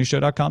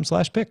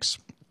dailytechnewsshow.com/picks.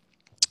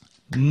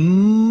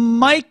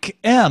 Mike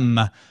M.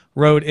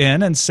 wrote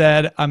in and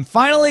said, I'm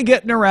finally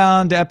getting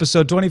around to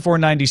episode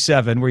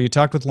 2497, where you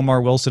talked with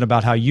Lamar Wilson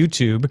about how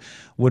YouTube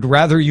would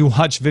rather you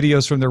watch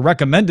videos from their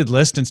recommended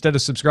list instead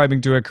of subscribing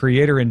to a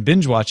creator and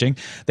binge watching.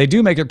 They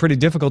do make it pretty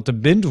difficult to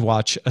binge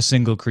watch a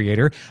single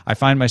creator. I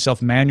find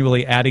myself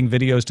manually adding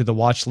videos to the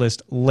watch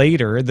list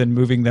later than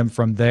moving them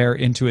from there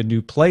into a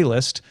new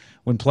playlist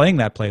when playing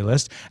that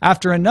playlist.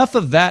 After enough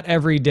of that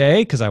every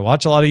day, because I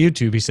watch a lot of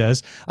YouTube, he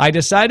says, I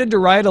decided to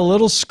write a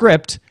little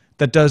script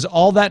that does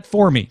all that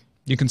for me.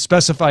 You can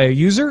specify a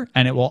user,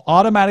 and it will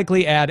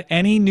automatically add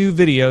any new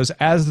videos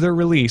as they're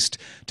released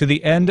to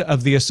the end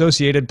of the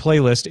associated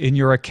playlist in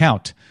your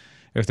account.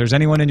 If there's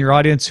anyone in your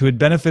audience who would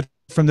benefit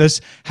from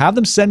this, have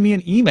them send me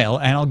an email,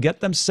 and I'll get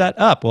them set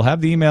up. We'll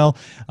have the email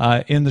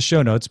in the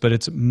show notes, but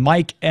it's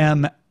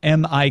mikem.exe+yt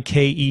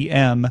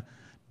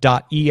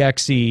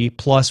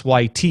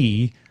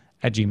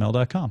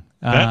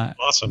That's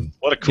awesome.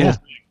 What a cool thing.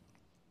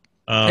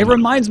 It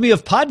reminds me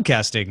of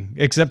podcasting,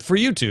 except for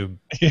YouTube.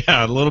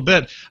 Yeah, a little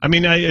bit. I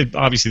mean,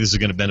 obviously this is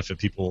going to benefit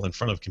people in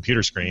front of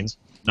computer screens,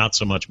 not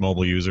so much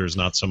mobile users,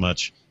 not so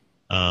much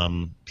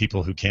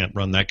people who can't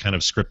run that kind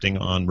of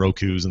scripting on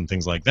Rokus and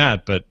things like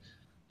that.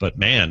 But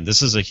man,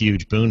 this is a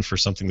huge boon for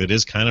something that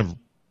is kind of,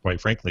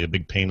 quite frankly, a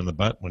big pain in the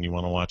butt when you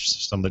want to watch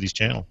somebody's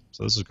channel.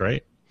 So this is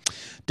great.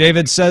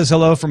 David says,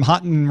 hello from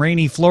hot and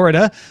rainy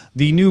Florida.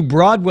 The new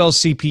Broadwell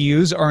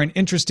CPUs are an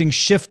interesting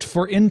shift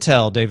for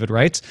Intel, David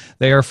writes.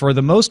 They are, for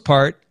the most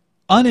part,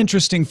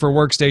 uninteresting for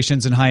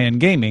workstations and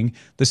high-end gaming.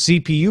 The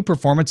CPU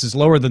performance is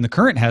lower than the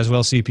current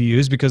Haswell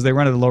CPUs because they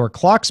run at a lower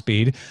clock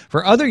speed.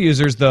 For other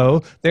users,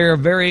 though, they are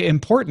very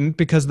important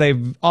because they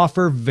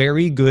offer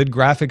very good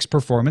graphics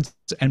performance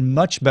and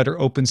much better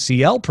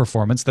OpenCL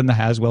performance than the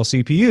Haswell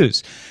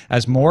CPUs.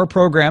 As more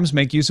programs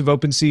make use of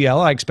OpenCL,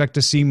 I expect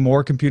to see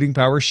more computing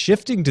power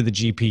shifting to the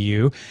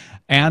GPU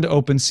and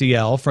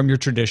OpenCL from your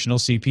traditional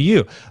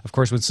CPU. Of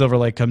course, when Silver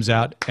Lake comes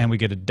out and we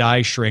get a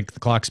die shrink, the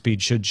clock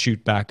speed should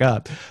shoot back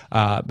up.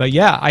 But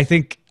yeah, I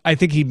think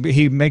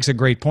he makes a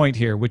great point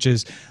here, which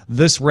is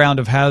this round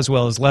of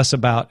Haswell is less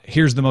about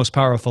here's the most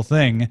powerful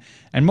thing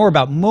and more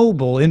about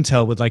mobile,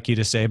 Intel would like you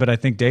to say. But I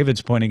think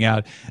David's pointing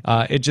out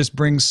it just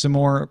brings some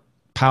more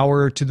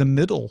power to the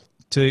middle,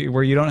 to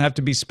where you don't have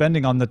to be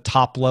spending on the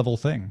top level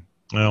thing.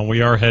 Well,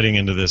 we are heading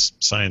into this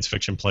science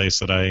fiction place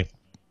that I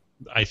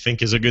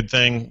think is a good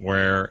thing,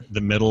 where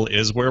the middle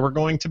is where we're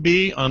going to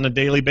be on a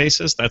daily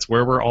basis. That's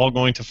where we're all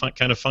going to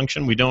kind of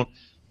function. We don't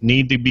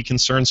need to be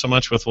concerned so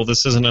much with, well,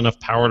 this isn't enough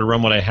power to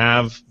run what I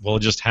have. We'll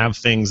just have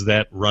things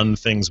that run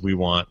things we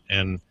want,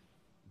 and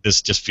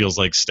this just feels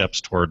like steps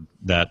toward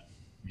that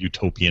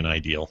utopian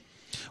ideal.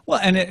 Well,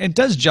 and it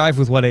does jive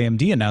with what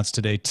AMD announced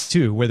today,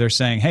 too, where they're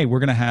saying, hey, we're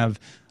going to have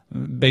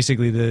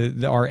basically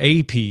our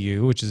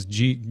APU, which is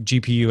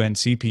GPU and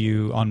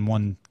CPU on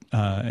one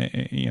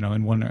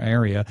in one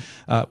area,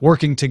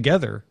 working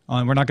together.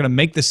 We're not going to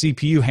make the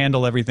CPU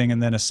handle everything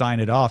and then assign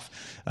it off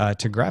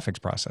to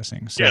graphics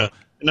processing. So, yeah,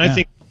 and I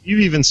think you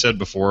even said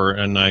before,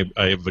 and I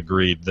have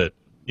agreed that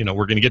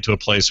we're going to get to a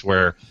place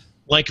where,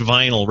 like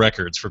vinyl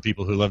records for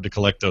people who love to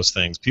collect those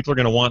things, people are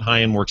going to want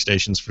high-end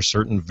workstations for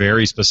certain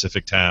very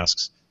specific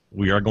tasks.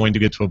 We are going to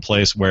get to a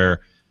place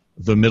where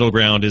the middle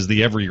ground is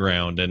the every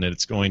ground, and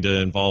it's going to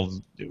involve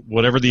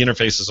whatever the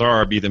interfaces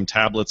are, be them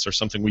tablets or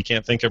something we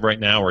can't think of right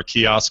now, or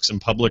kiosks in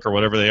public or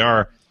whatever they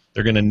are.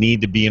 They're going to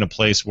need to be in a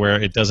place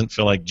where it doesn't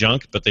feel like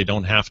junk, but they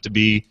don't have to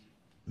be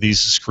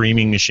these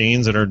screaming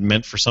machines that are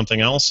meant for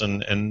something else,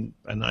 and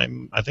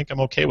I think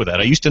I'm okay with that.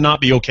 I used to not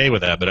be okay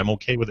with that, but I'm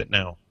okay with it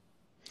now.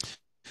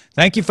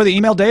 Thank you for the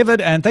email,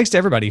 David, and thanks to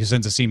everybody who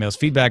sends us emails.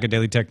 Feedback at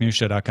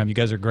dailytechnewsshow.com. You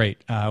guys are great.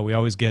 We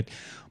always get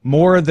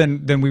more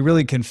than we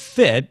really can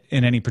fit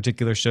in any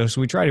particular show,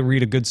 so we try to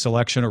read a good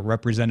selection or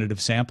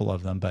representative sample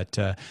of them, but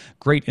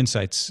great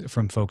insights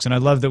from folks. And I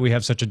love that we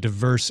have such a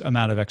diverse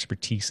amount of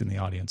expertise in the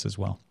audience as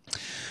well.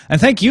 And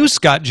thank you,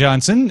 Scott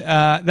Johnson.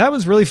 That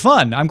was really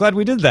fun. I'm glad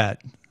we did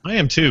that. I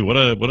am too. What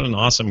an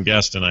awesome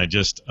guest, and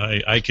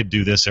I could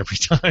do this every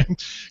time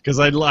because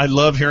I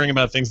love hearing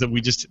about things that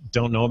we just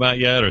don't know about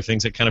yet, or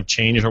things that kind of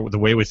change the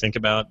way we think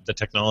about the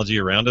technology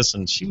around us.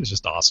 And she was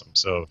just awesome.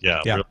 So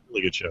yeah.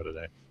 Really good show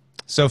today.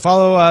 So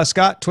follow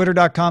Scott,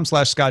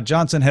 twitter.com/Scott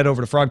Johnson. Head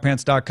over to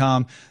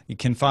frogpants.com. You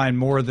can find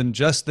more than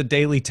just the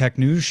Daily Tech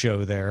News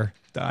Show there.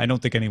 I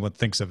don't think anyone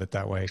thinks of it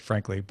that way,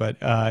 frankly. But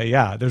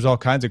yeah, there's all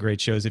kinds of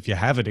great shows. If you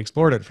haven't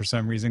explored it for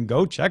some reason,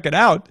 go check it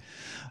out.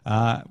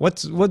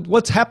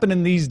 What's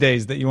happening these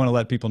days that you want to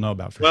let people know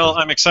about? Well,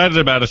 I'm excited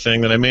about a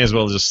thing that I may as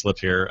well just slip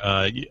here.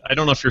 I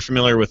don't know if you're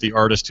familiar with the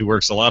artist who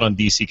works a lot on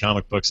DC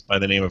comic books by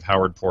the name of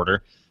Howard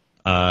Porter,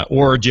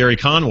 or Jerry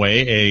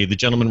Conway, the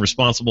gentleman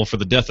responsible for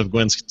the death of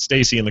Gwen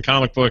Stacy in the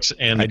comic books.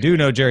 And I do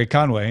know Jerry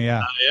Conway,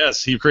 yeah.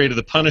 Yes, he created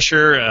the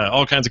Punisher,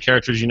 all kinds of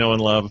characters you know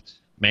and love.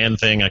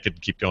 Man-Thing, I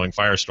could keep going,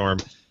 Firestorm.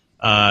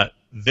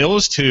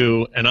 those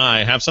two and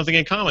I have something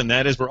in common.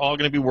 That is, we're all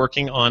going to be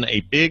working on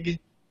a big,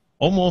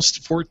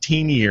 almost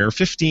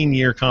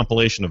 15-year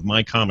compilation of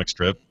my comic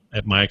strip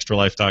at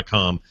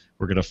myextralife.com.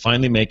 We're going to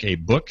finally make a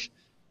book.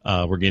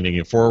 We're getting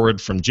a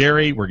forward from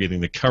Jerry. We're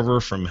getting the cover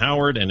from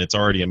Howard, and it's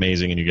already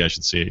amazing, and you guys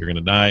should see it. You're going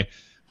to die.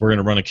 We're going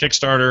to run a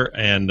Kickstarter,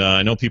 and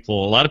I know a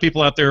lot of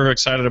people out there who are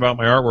excited about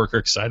my artwork are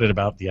excited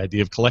about the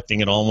idea of collecting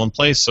it all in one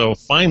place. So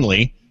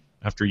finally,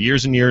 after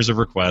years and years of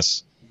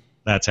requests,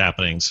 that's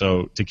happening.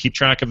 So to keep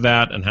track of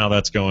that and how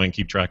that's going,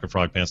 keep track of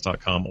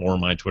frogpants.com or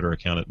my Twitter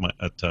account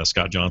at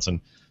Scott Johnson,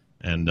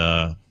 and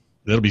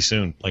it'll be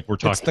soon. Like we're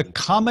talking. It's the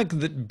comic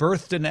that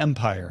birthed an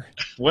empire.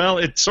 Well,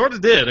 it sort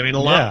of did. I mean,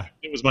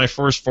 it was my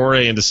first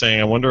foray into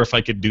saying, I wonder if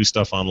I could do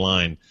stuff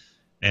online.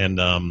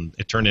 And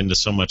it turned into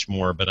so much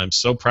more. But I'm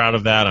so proud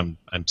of that. I'm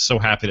so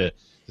happy to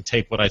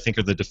take what I think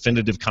are the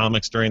definitive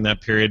comics during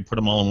that period, put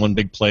them all in one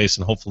big place,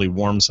 and hopefully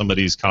warm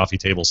somebody's coffee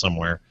table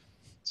somewhere.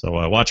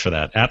 So watch for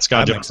that. At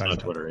Scott Johnson on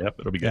Twitter. Yep,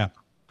 it'll be good.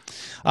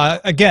 Yeah.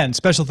 Again,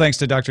 special thanks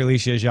to Dr.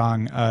 Lixia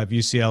Zhang of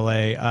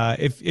UCLA.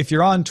 If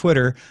you're on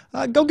Twitter,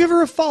 go give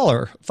her a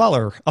follower,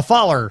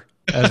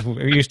 as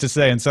we used to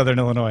say in Southern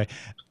Illinois.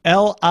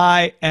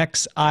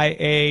 Lixiaz.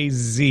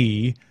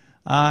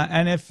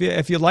 And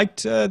if you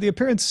liked the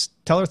appearance,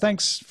 tell her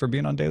thanks for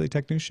being on Daily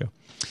Tech News Show.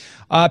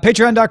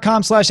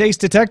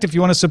 Patreon.com/AceDetect if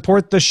you want to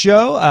support the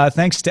show.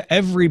 Thanks to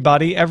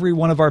everybody, every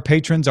one of our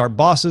patrons, our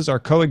bosses, our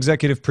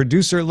co-executive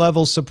producer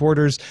level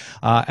supporters,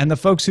 and the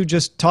folks who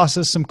just toss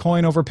us some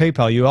coin over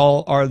PayPal. You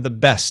all are the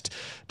best.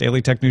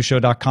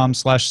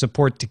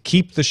 DailyTechNewsShow.com/support to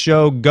keep the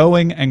show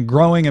going and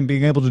growing and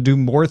being able to do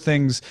more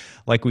things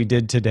like we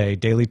did today.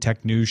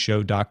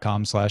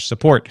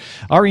 DailyTechNewsShow.com/support.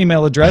 Our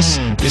email address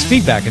is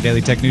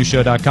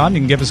feedback@DailyTechNewsShow.com.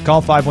 You can give us a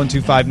call,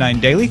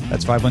 512-59-DAILY.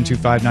 That's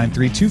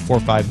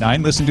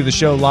 512-593-2459. Listen to the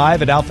show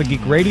live at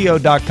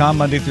alphageekradio.com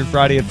Monday through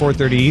Friday at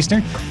 4:30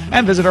 Eastern.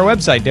 And visit our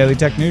website,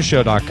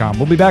 DailyTechNewsShow.com.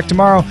 We'll be back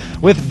tomorrow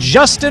with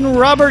Justin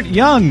Robert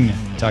Young.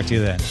 Talk to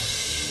you then.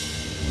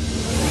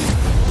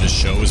 This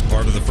show is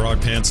part of the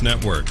Frog Pants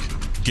Network.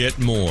 Get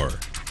more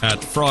at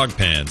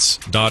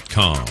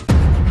frogpants.com.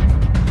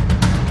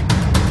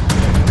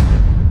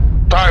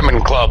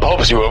 Diamond Club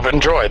hopes you have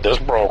enjoyed this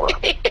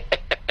program.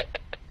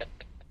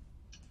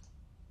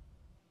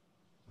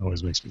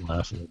 Always makes me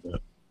laugh a little bit.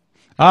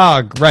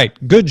 Right.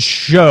 Good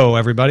show,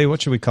 everybody.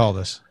 What should we call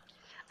this?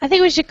 I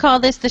think we should call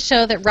this the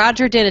show that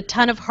Roger did a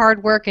ton of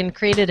hard work and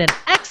created an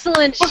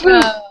excellent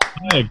show.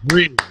 I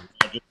agree.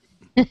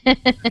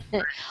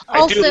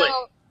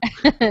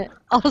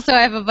 Also,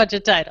 I have a bunch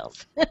of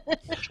titles.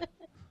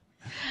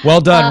 Well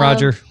done,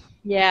 Roger.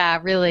 Yeah,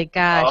 really,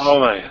 gosh. Oh,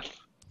 man.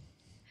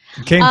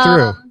 It came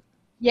through.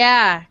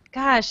 Yeah,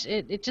 gosh,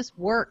 it just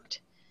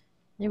worked.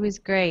 It was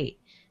great.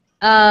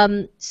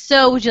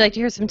 So would you like to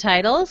hear some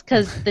titles?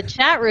 Because the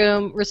chat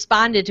room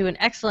responded to an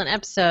excellent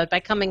episode by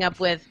coming up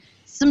with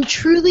some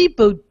truly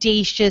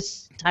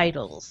bodacious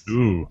titles.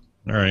 Ooh,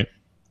 all right.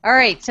 All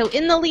right, so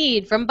in the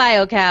lead from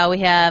BioCow, we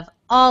have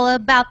All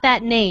About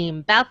That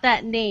Name,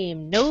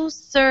 No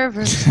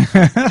Server.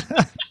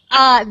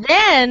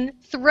 Then,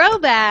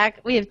 throwback,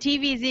 we have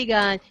TVZ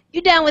gone,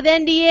 You Down with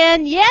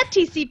NDN? Yeah,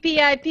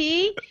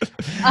 TCP/IP.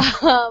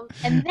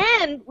 And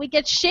then we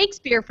get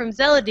Shakespeare from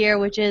Zelladeer,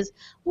 which is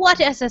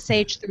What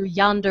SSH Through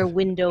Yonder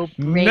Window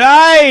Breaks.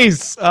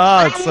 Nice!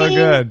 Oh, it's so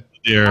good.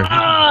 Dear.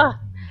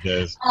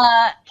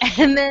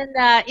 And then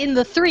in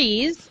the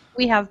threes,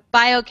 we have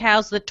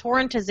BioCow's The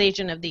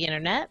Torrentization of the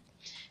Internet,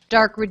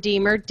 Dark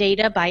Redeemer,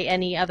 Data by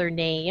Any Other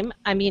Name.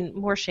 I mean,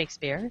 more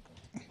Shakespeare.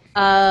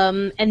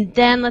 And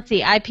then, let's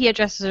see, IP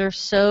addresses are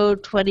so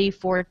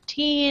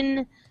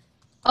 2014.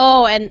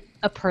 Oh, and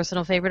a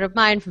personal favorite of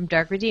mine from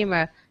Dark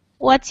Redeemer.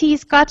 What's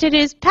he's got in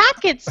his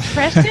packets,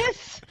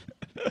 precious?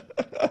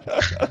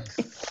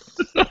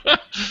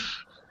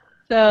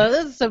 So,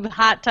 those are some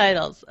hot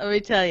titles, let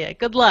me tell you.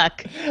 Good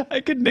luck. I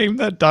could name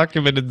that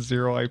document in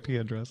 0 IP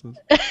addresses.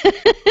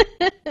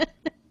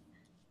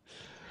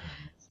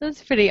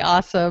 That's pretty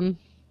awesome.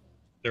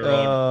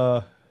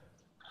 A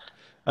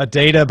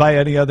Data by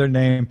Any Other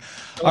Name.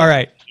 All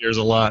right. Here's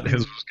a lot.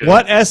 His was good.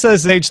 What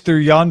SSH Through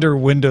Yonder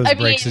Windows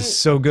Breaks is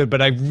so good,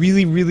 but I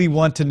really, really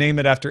want to name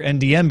it after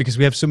NDN because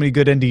we have so many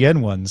good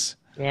NDN ones.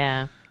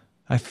 Yeah.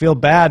 I feel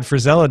bad for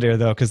Zelladeer,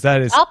 though, because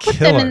that is killer.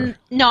 Them in.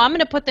 No, I'm going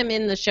to put them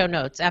in the show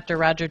notes after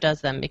Roger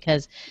does them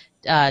because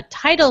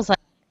titles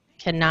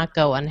cannot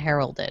go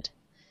unheralded.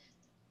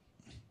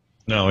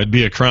 No, it'd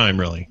be a crime,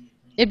 really.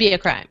 It'd be a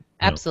crime.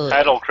 Absolutely.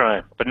 Title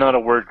crime, but not a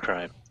word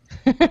crime.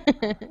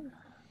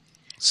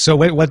 So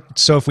wait, what?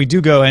 So if we do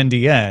go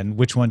NDN,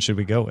 which one should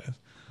we go with?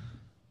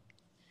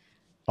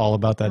 All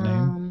About That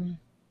Name?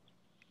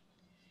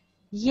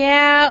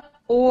 Yeah,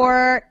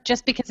 or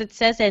just because it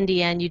says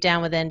NDN, You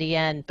Down with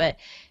NDN. But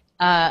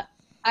I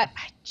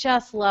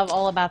just love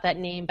All About That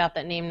Name,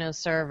 No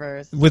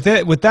Servers. With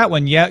that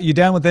one, yeah, You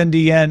Down with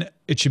NDN,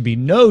 it should be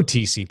no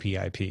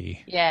TCP/IP.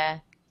 Yeah.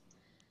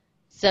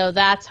 So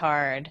that's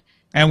hard.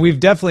 And we've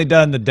definitely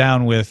done the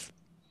Down with.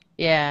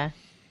 Yeah.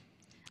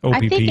 OPP.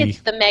 I think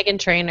it's the Meghan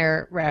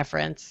Trainor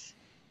reference.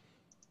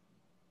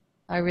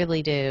 I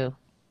really do.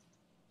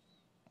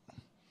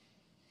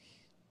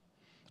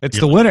 It's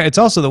the winner. It's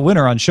also the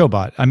winner on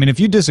Showbot. I mean, if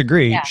you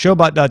disagree, Yeah.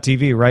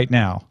 Showbot.tv right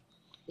now.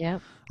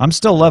 Yep. I'm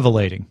still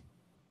levelating.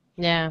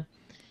 Yeah.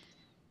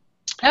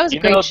 That was a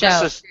great show.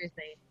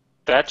 Seriously.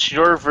 That's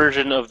your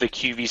version of the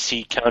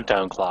QVC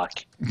countdown clock.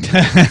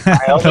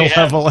 I only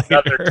have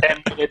another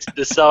 10 minutes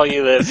to sell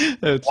you this.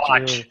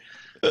 Watch.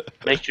 True.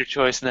 Make your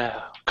choice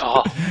now.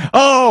 Call.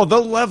 Oh, the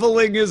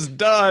leveling is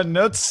done.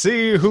 Let's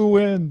see who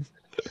wins.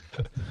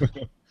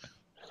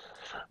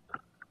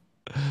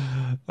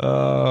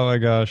 Oh my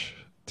gosh.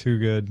 Too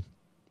good.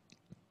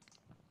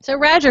 So,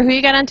 Roger, who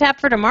you got on tap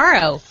for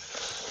tomorrow?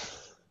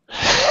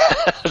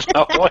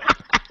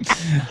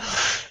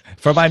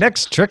 For my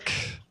next trick.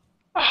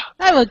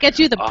 I will get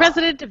you the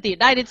President of the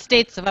United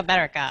States of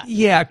America.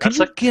 Yeah, could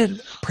you get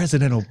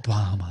President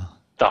Obama?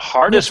 The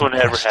hardest one I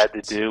ever had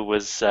to do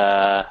was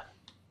the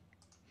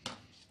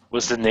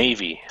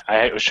Navy.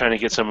 I was trying to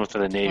get someone for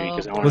the Navy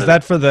because I wanted. Was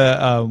that for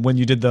the when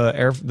you did the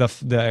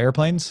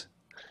airplanes?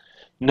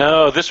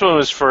 No, this one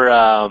was for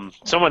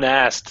someone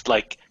asked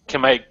like,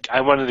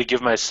 I wanted to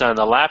give my son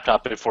a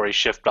laptop before he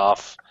shipped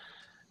off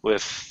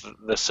with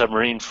the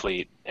submarine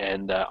fleet,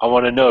 and I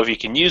want to know if he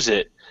can use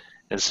it.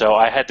 And so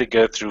I had to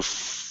go through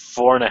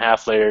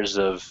 4.5 layers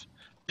of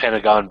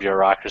Pentagon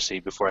bureaucracy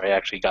before I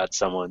actually got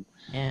someone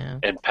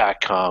in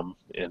PACCOM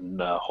in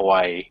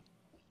Hawaii.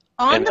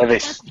 On the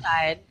plus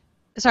side,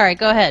 sorry,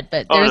 go ahead,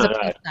 but there's a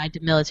plus side to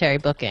military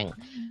booking,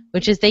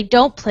 which is they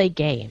don't play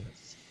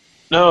games.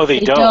 No, they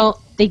don't.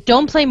 They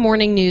don't play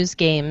morning news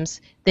games.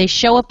 They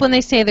show up when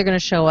they say they're going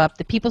to show up.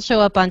 The people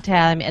show up on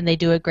time, and they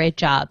do a great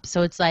job.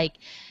 So it's like,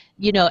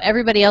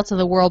 everybody else in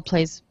the world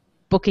plays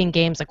booking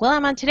games like, well,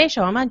 I'm on Today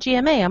Show, I'm on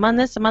GMA, I'm on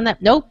this, I'm on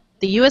that. Nope.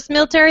 The U.S.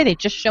 military, they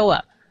just show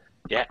up.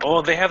 Yeah.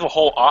 Oh, they have a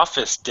whole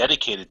office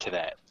dedicated to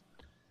that.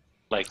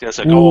 Like, that's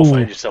like, we'll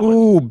find you someone.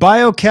 Ooh,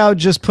 BioCow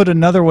just put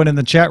another one in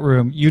the chat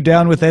room. You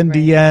down with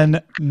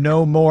NDN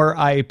No More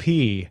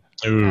IP?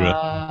 Ooh,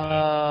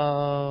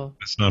 Oh.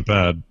 that's not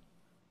bad.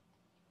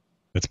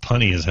 It's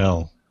punny as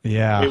hell.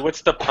 Yeah. Wait,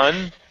 what's the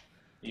pun?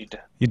 You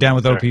down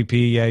with OPP?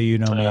 Yeah, you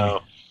know me.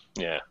 Oh,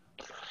 yeah.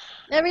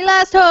 Every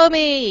last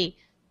homie.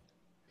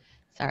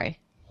 Sorry.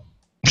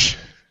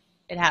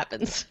 It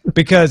happens.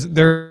 Because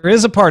there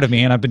is a part of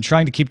me, and I've been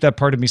trying to keep that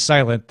part of me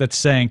silent, that's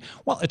saying,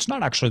 well, it's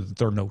not actually that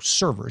there are no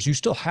servers. You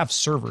still have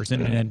servers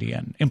in an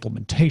NDN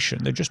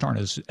implementation. They just aren't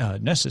as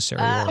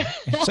necessary or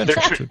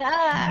essential to.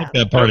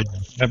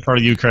 That part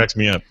of you cracks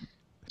me up.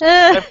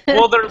 Well,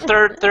 it's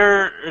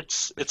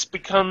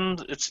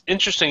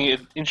interesting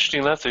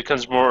enough that it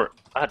becomes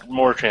not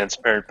more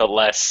transparent, but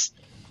less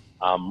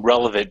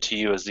relevant to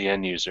you as the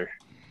end user.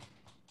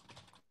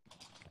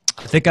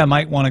 I think I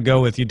might want to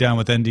go with you down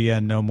with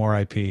NDN No More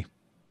IP.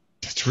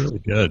 It's really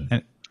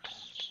good.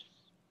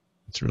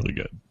 It's really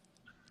good.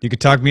 You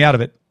could talk me out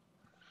of it.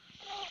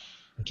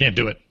 I can't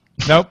do it.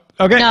 Nope.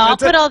 Okay. No, I'll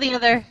put all the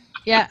other.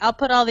 Yeah, I'll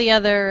put all the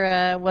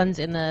other ones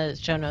in the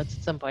show notes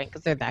at some point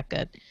because they're that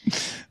good.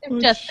 They're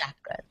just that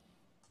good.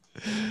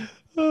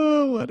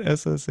 Oh, what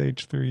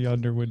SSH3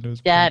 under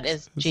Windows? That Plus.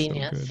 is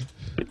genius.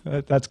 So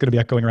good. That's going to be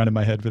echoing around in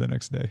my head for the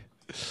next day.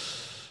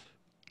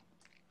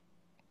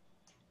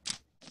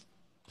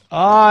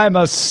 I'm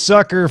a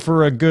sucker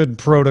for a good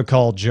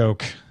protocol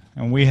joke,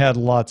 and we had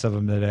lots of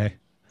them today.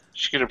 You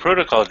should get a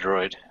protocol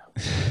droid.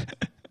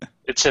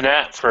 It's an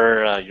app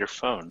for your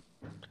phone.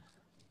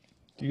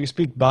 Do you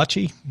speak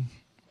Bocce?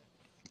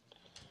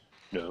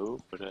 No,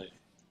 but I...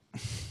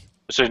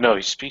 So no,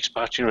 he speaks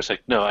Bocce, and I was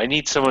like, no, I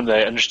need someone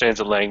that understands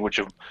the language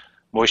of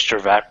moisture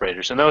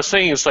evaporators. And I was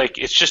thinking,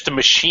 it's just a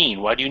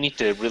machine. Why do you need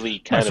to really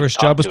kind of My first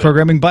job was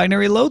programming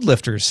binary load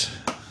lifters.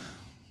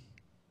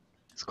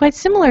 It's quite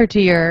similar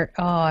to your.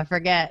 Oh, I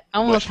forget.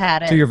 Almost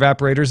had it. To your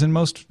evaporators in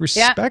most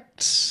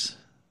respects.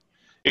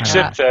 Yeah.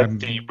 Except that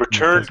the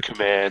return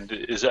command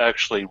is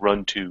actually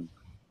run to.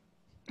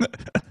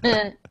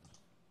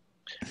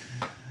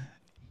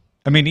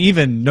 I mean,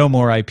 even No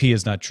More IP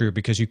is not true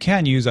because you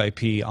can use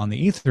IP on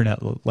the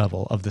Ethernet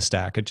level of the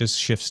stack. It just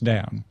shifts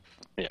down.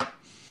 Yeah.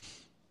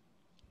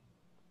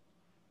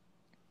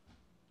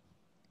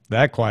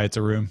 That quiets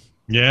a room.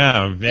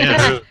 Yeah,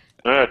 man.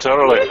 Yeah,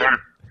 totally.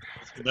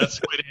 That's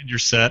the way to end your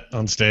set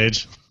on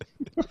stage.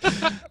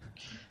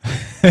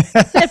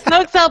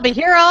 Folks, I'll be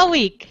here all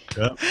week.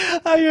 Yep.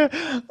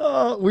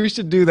 We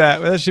should do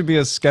that. That should be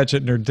a sketch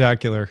at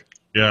Nerdtacular.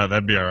 Yeah,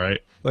 that'd be all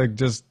right. Like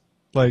just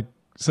like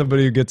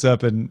somebody who gets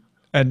up and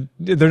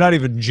they're not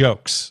even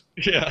jokes.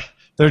 Yeah.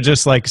 They're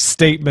just like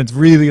statements,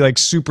 really like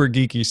super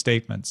geeky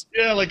statements.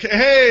 Yeah, like,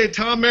 hey,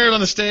 Tom Merritt on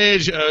the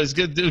stage is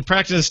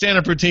practicing a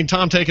stand-up routine.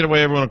 Tom, take it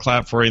away. Everyone will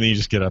clap for you, and then you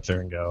just get up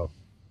there and go.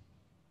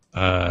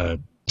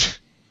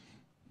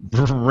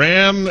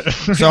 Ram.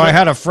 So I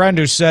had a friend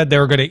who said they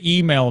were going to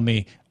email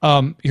me.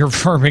 You're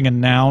verbing a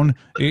noun.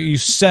 You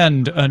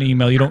send an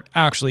email. You don't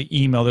actually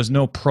email. There's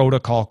no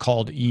protocol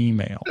called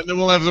email. And then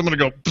we'll have someone to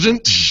go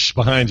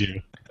behind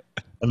you,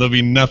 and there'll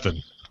be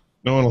nothing.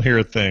 No one will hear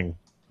a thing.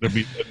 There'll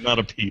be not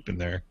a peep in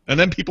there. And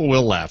then people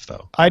will laugh,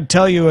 though. I'd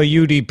tell you a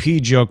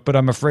UDP joke, but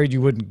I'm afraid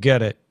you wouldn't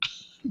get it.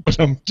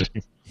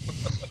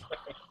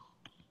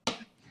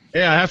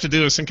 Yeah, I have to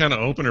do some kind of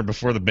opener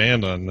before the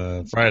band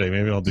on Friday.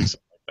 Maybe I'll do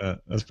something like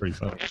that. That's pretty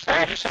fun.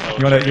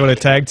 You want to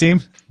tag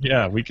team?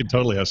 Yeah, we could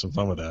totally have some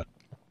fun with that.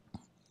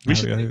 We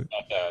should think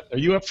about that. Are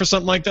you up for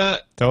something like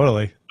that?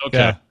 Totally. Okay.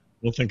 Yeah.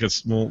 We'll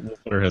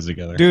put our heads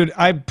together. Dude,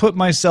 I put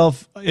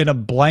myself in a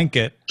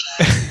blanket.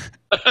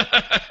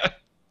 I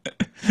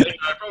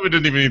probably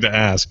didn't even need to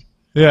ask.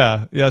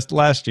 Yeah, yes,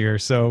 last year.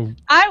 So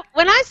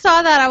When I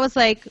saw that, I was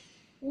like,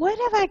 what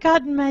have I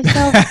gotten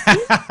myself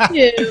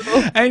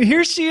into? and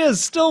here she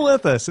is, still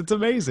with us. It's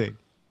amazing.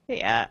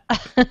 Yeah.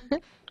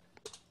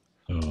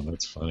 Oh,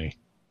 that's funny.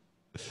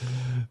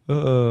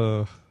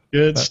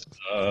 Good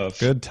stuff.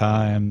 Good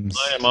times.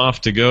 I am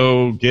off to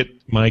go get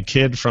my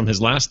kid from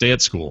his last day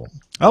at school.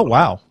 Oh,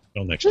 wow.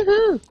 Until next year.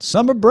 Woohoo.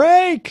 Summer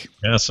break.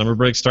 Yeah, summer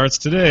break starts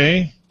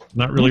today.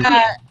 Not really.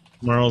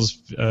 Tomorrow's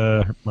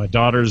my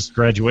daughter's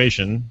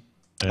graduation.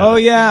 Oh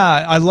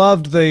yeah, I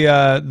loved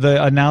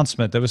the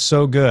announcement. That was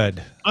so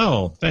good.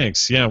 Oh,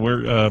 thanks. Yeah,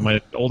 my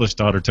oldest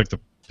daughter took the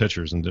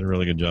pictures and did a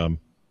really good job.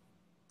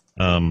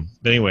 But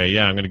anyway,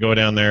 yeah, I'm going to go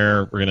down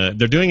there.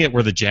 They're doing it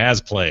where the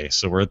Jazz play.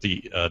 So we're at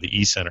the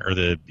E Center or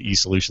the E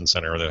Solution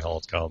Center, or the hell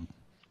it's called.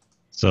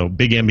 So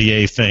big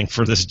NBA thing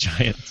for this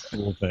giant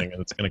school thing,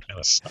 and it's going to kind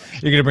of suck.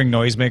 You're going to bring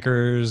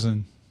noisemakers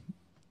and.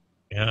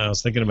 Yeah, I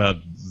was thinking about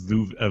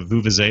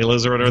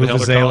vuvuzelas or whatever the hell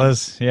they're called.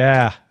 Vuvuzelas,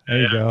 yeah.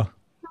 There you go.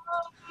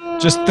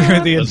 Just through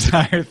the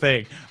entire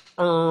thing.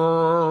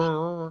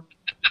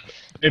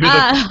 Maybe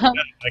I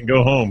can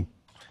go home.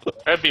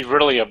 That'd be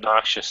really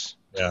obnoxious.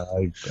 Yeah,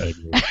 I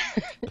agree.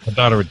 My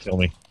daughter would kill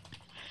me.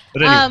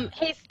 But anyway.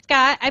 Hey,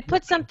 Scott, I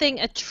put something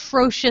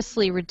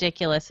atrociously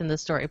ridiculous in the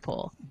story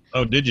poll.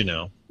 Oh, did you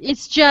know?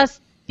 It's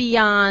just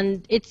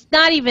beyond. It's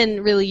not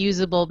even really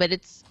usable, but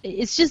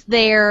it's just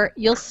there.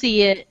 You'll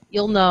see it.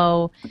 You'll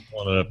know.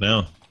 Pulling it up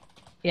now.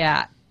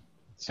 Yeah.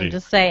 See. I'm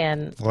just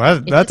saying.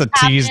 Well, that's a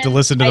tease to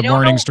listen to the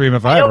morning stream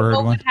if I ever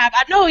heard one.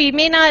 No, it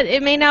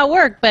may not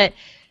work, but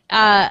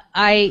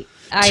I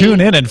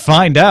tune in and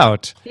find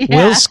out. Yeah.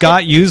 Will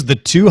Scott use the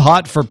Too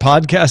Hot for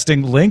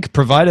Podcasting link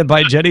provided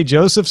by Jenny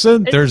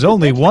Josephson? There's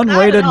only one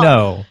way to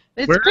know.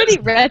 It's pretty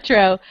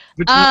retro.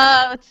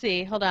 Let's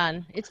see. Hold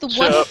on. It's the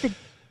one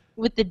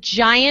with the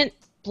giant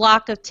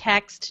block of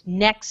text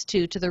next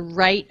to the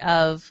right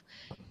of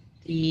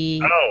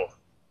the. Oh,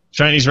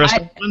 Chinese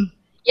restaurant one?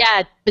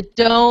 Yeah, but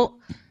don't.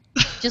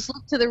 Just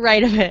look to the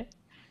right of it.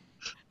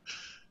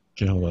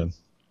 Okay, hold on.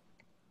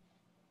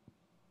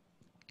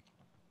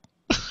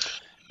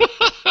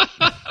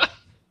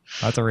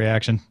 That's a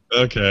reaction.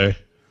 Okay.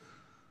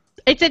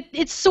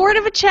 It's sort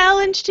of a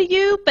challenge to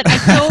you, but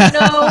I don't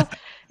know.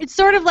 It's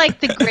sort of like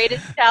the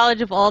greatest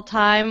challenge of all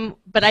time,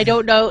 but I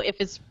don't know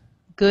if it's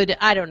good.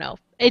 I don't know.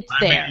 It's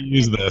there. I'm gonna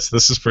use this.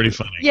 This is pretty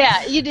funny.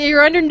 Yeah,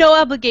 you're under no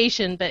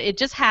obligation, but it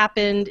just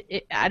happened.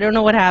 I don't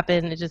know what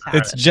happened. It just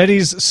happened. It's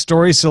Jenny's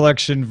story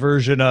selection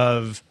version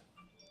of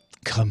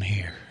 "Come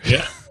Here."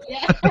 Yeah.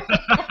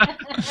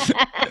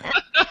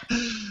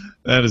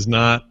 That is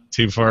not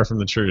too far from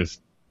the truth.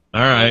 All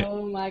right.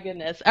 Oh my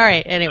goodness. All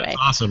right. Anyway. That's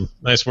awesome.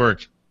 Nice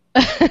work.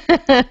 All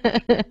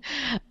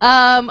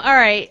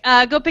right.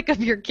 Go pick up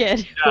your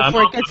kid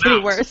before it gets any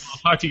worse.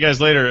 I'll talk to you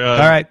guys later. All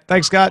right.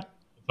 Thanks, Scott.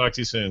 Talk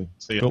to you soon.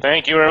 See you. Cool.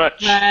 Thank you very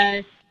much.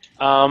 Bye.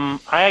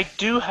 I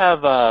do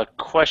have a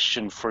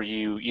question for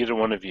you, either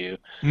one of you.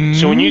 Mm-hmm.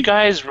 So when you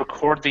guys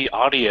record the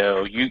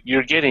audio,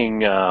 you're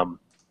getting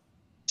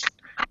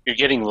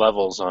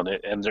levels on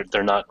it, and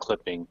they're not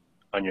clipping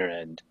on your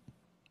end.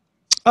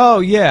 Oh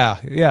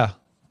yeah.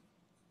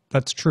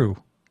 That's true.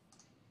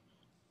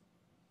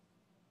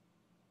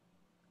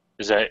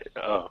 Is that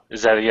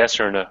a yes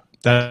or a no?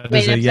 That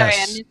Wait, is a I'm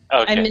yes. sorry.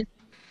 Okay. I missed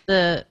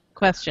the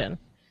question.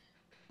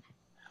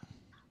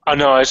 Oh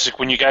no, it's like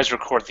when you guys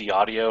record the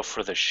audio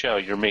for the show,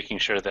 you're making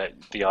sure that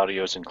the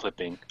audio isn't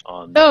clipping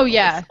on. Oh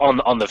yeah.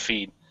 On the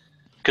feed,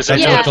 because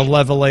That's what the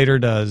levelator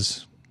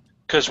does.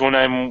 Because when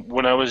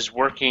I was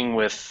working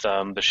with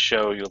the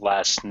show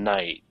last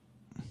night,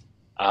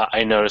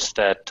 I noticed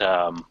that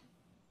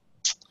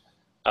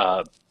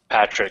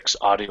Patrick's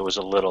audio was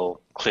a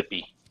little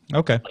clippy.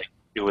 Okay. Like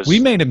it was. We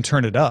made him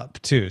turn it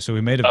up too, so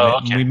we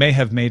may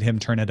have made him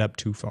turn it up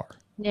too far.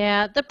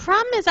 Yeah, the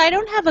problem is I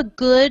don't have a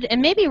good,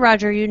 and maybe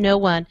Roger, you know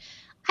one.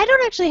 I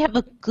don't actually have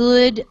a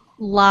good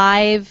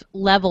live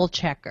level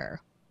checker.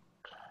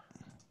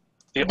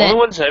 The only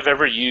ones I've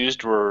ever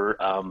used were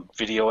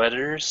video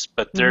editors,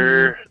 but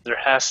there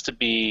has to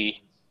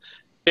be.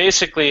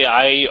 Basically,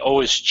 I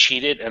always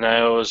cheat it, and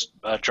I always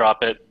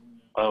drop it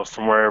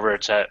from wherever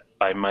it's at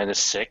by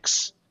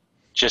 -6,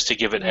 just to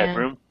give it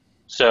headroom.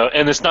 So,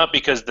 and it's not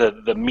because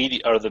the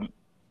media or the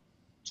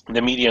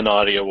median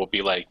audio will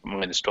be like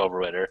 -12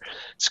 or whatever.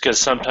 It's because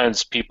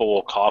sometimes people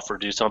will cough or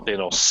do something, and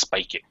it'll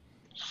spike it,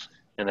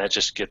 and that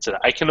just gets it.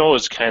 I can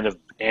always kind of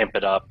amp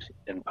it up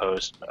in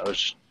post.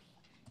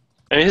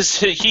 I mean,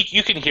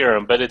 you can hear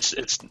him, but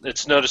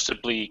it's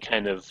noticeably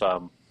kind of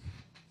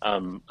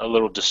a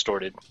little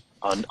distorted.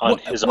 on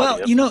his well,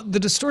 audio. you know, the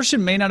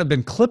distortion may not have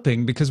been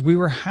clipping because we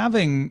were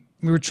trying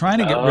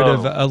to get rid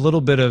of a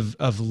little bit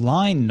of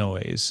line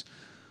noise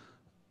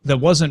that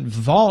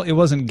it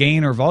wasn't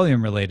gain or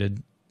volume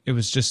related. It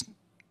was just,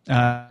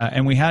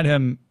 and we had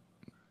him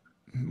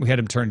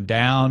turn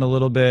down a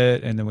little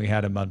bit, and then we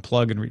had him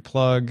unplug and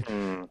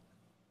replug.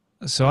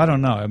 So I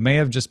don't know. It may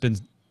have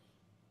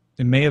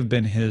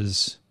been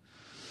his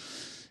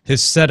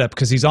setup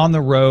because he's on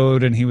the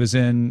road and he was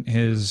in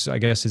his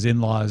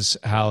in-laws'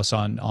 house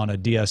on a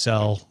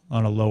DSL,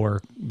 on a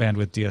lower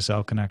bandwidth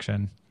DSL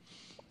connection.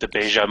 The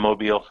Beja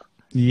Mobile.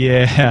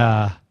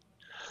 Yeah.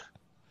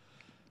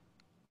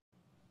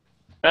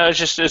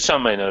 It's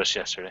something I noticed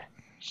yesterday.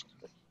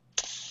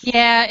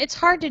 Yeah, it's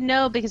hard to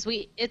know because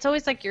it's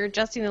always like you're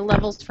adjusting the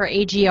levels for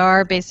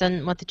AGR based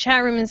on what the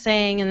chat room is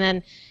saying, and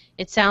then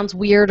it sounds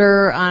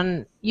weirder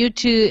on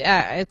YouTube.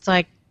 It's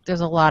like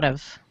there's a lot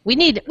of we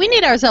need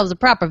ourselves a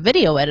proper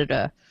video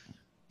editor.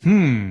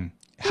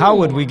 How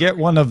would we get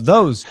one of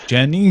those,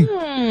 Jenny?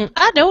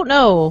 I don't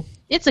know.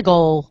 It's a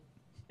goal.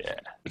 Yeah,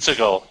 it's a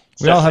goal.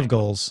 We all have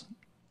goals,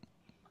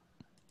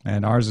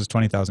 and ours is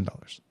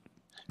 $20,000.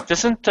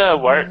 Doesn't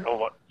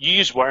you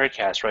use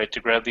Wirecast, right, to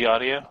grab the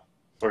audio,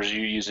 or are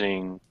you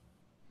using?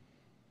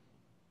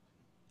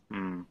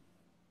 I'm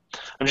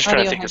just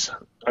trying to think.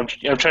 I'm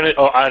trying to.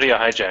 Audio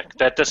Hijack.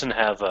 That doesn't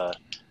have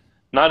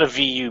not a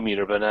VU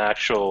meter, but an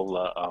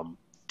actual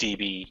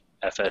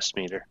dBFS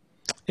meter.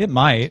 It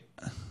might.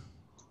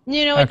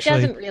 You know, it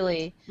doesn't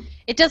really.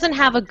 It doesn't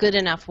have a good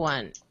enough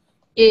one.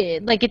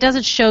 It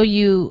doesn't show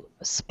you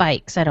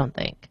spikes, I don't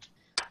think.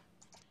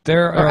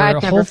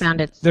 I've never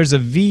found it. There's a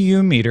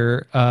VU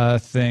meter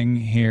thing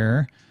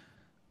here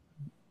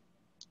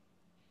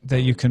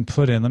that you can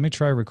put in. Let me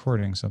try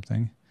recording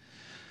something.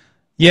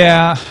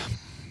 Yeah.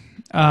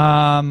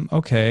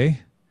 Okay.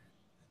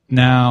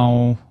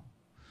 Now,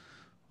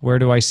 where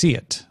do I see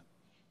it?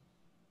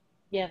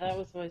 Yeah, that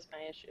was always my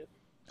issue.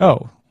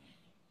 Oh.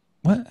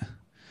 What?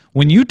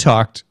 When you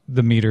talked,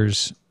 the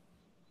meters...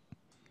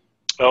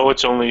 Oh,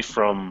 it's only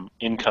from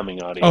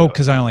incoming audio. Oh,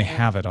 because I only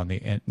have it on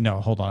the...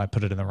 No, hold on. I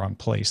put it in the wrong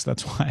place.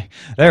 That's why.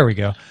 There we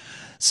go.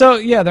 So,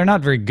 yeah, they're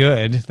not very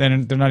good. They're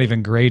not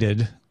even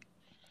graded.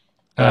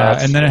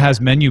 And then it has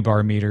menu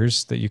bar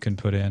meters that you can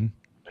put in.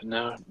 But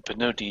no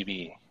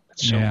dB.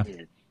 It's so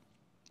weird.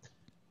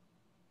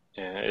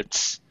 Yeah,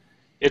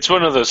 it's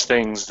one of those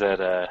things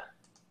that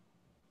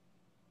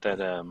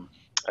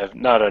I've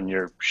not on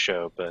your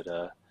show, but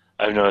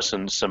I've noticed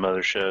in some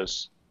other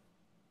shows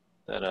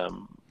that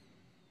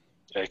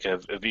like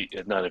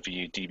not a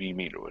VUDB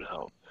meter would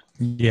help.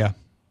 Yeah,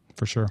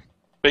 for sure.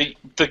 But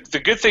the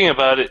good thing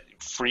about it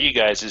for you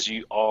guys is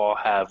you all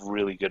have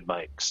really good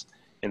mics,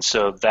 and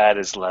so that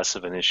is less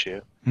of an issue.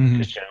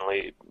 Because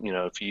generally,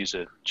 if you use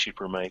a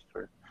cheaper mic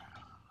or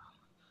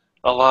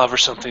a lav or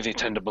something, they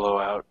tend to blow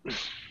out.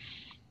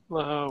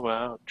 Blow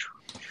out.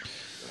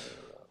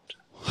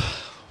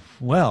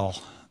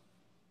 Well,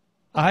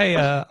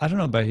 I don't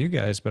know about you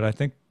guys, but I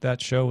think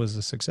that show was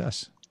a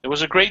success. It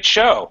was a great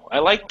show. I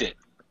liked it.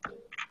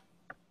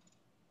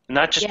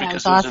 Not just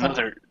because it was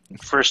another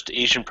first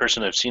Asian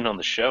person I've seen on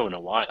the show in a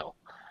while.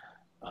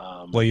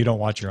 Well, you don't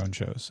watch your own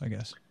shows, I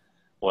guess.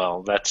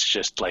 Well, that's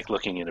just like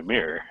looking in a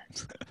mirror.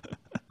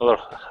 A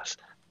little,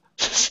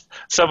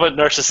 somewhat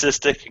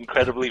narcissistic,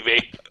 incredibly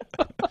vague.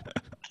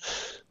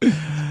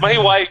 My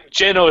wife,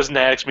 Jen, always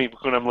nags me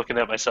when I'm looking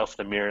at myself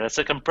in the mirror, and it's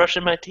like I'm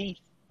brushing my teeth.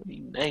 What are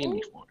you nagging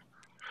me for?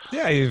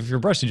 Yeah, if you're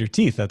brushing your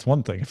teeth, that's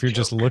one thing. If you're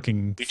just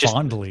looking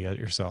fondly at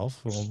yourself,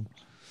 well,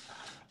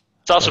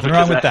 it's also nothing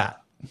wrong with that.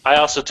 I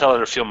also tell her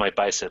to feel my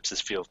biceps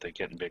feel they're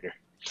getting bigger.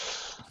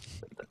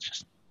 That's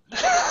just.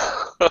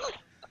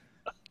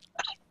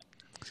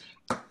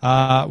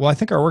 Well, I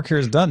think our work here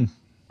is done.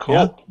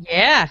 Cool.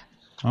 Yeah.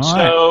 All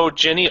so, right.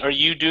 Jenny, are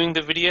you doing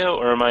the video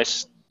or am I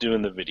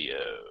doing the video?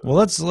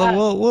 Well,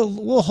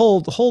 we'll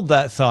hold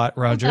that thought,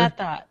 Roger. Hold that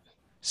thought.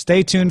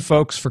 Stay tuned,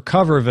 folks, for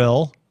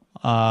Coverville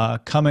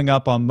coming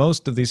up on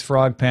most of these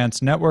Frog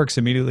Pants networks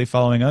immediately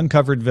following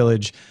Uncovered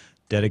Village,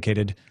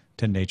 dedicated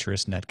to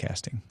naturist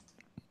netcasting.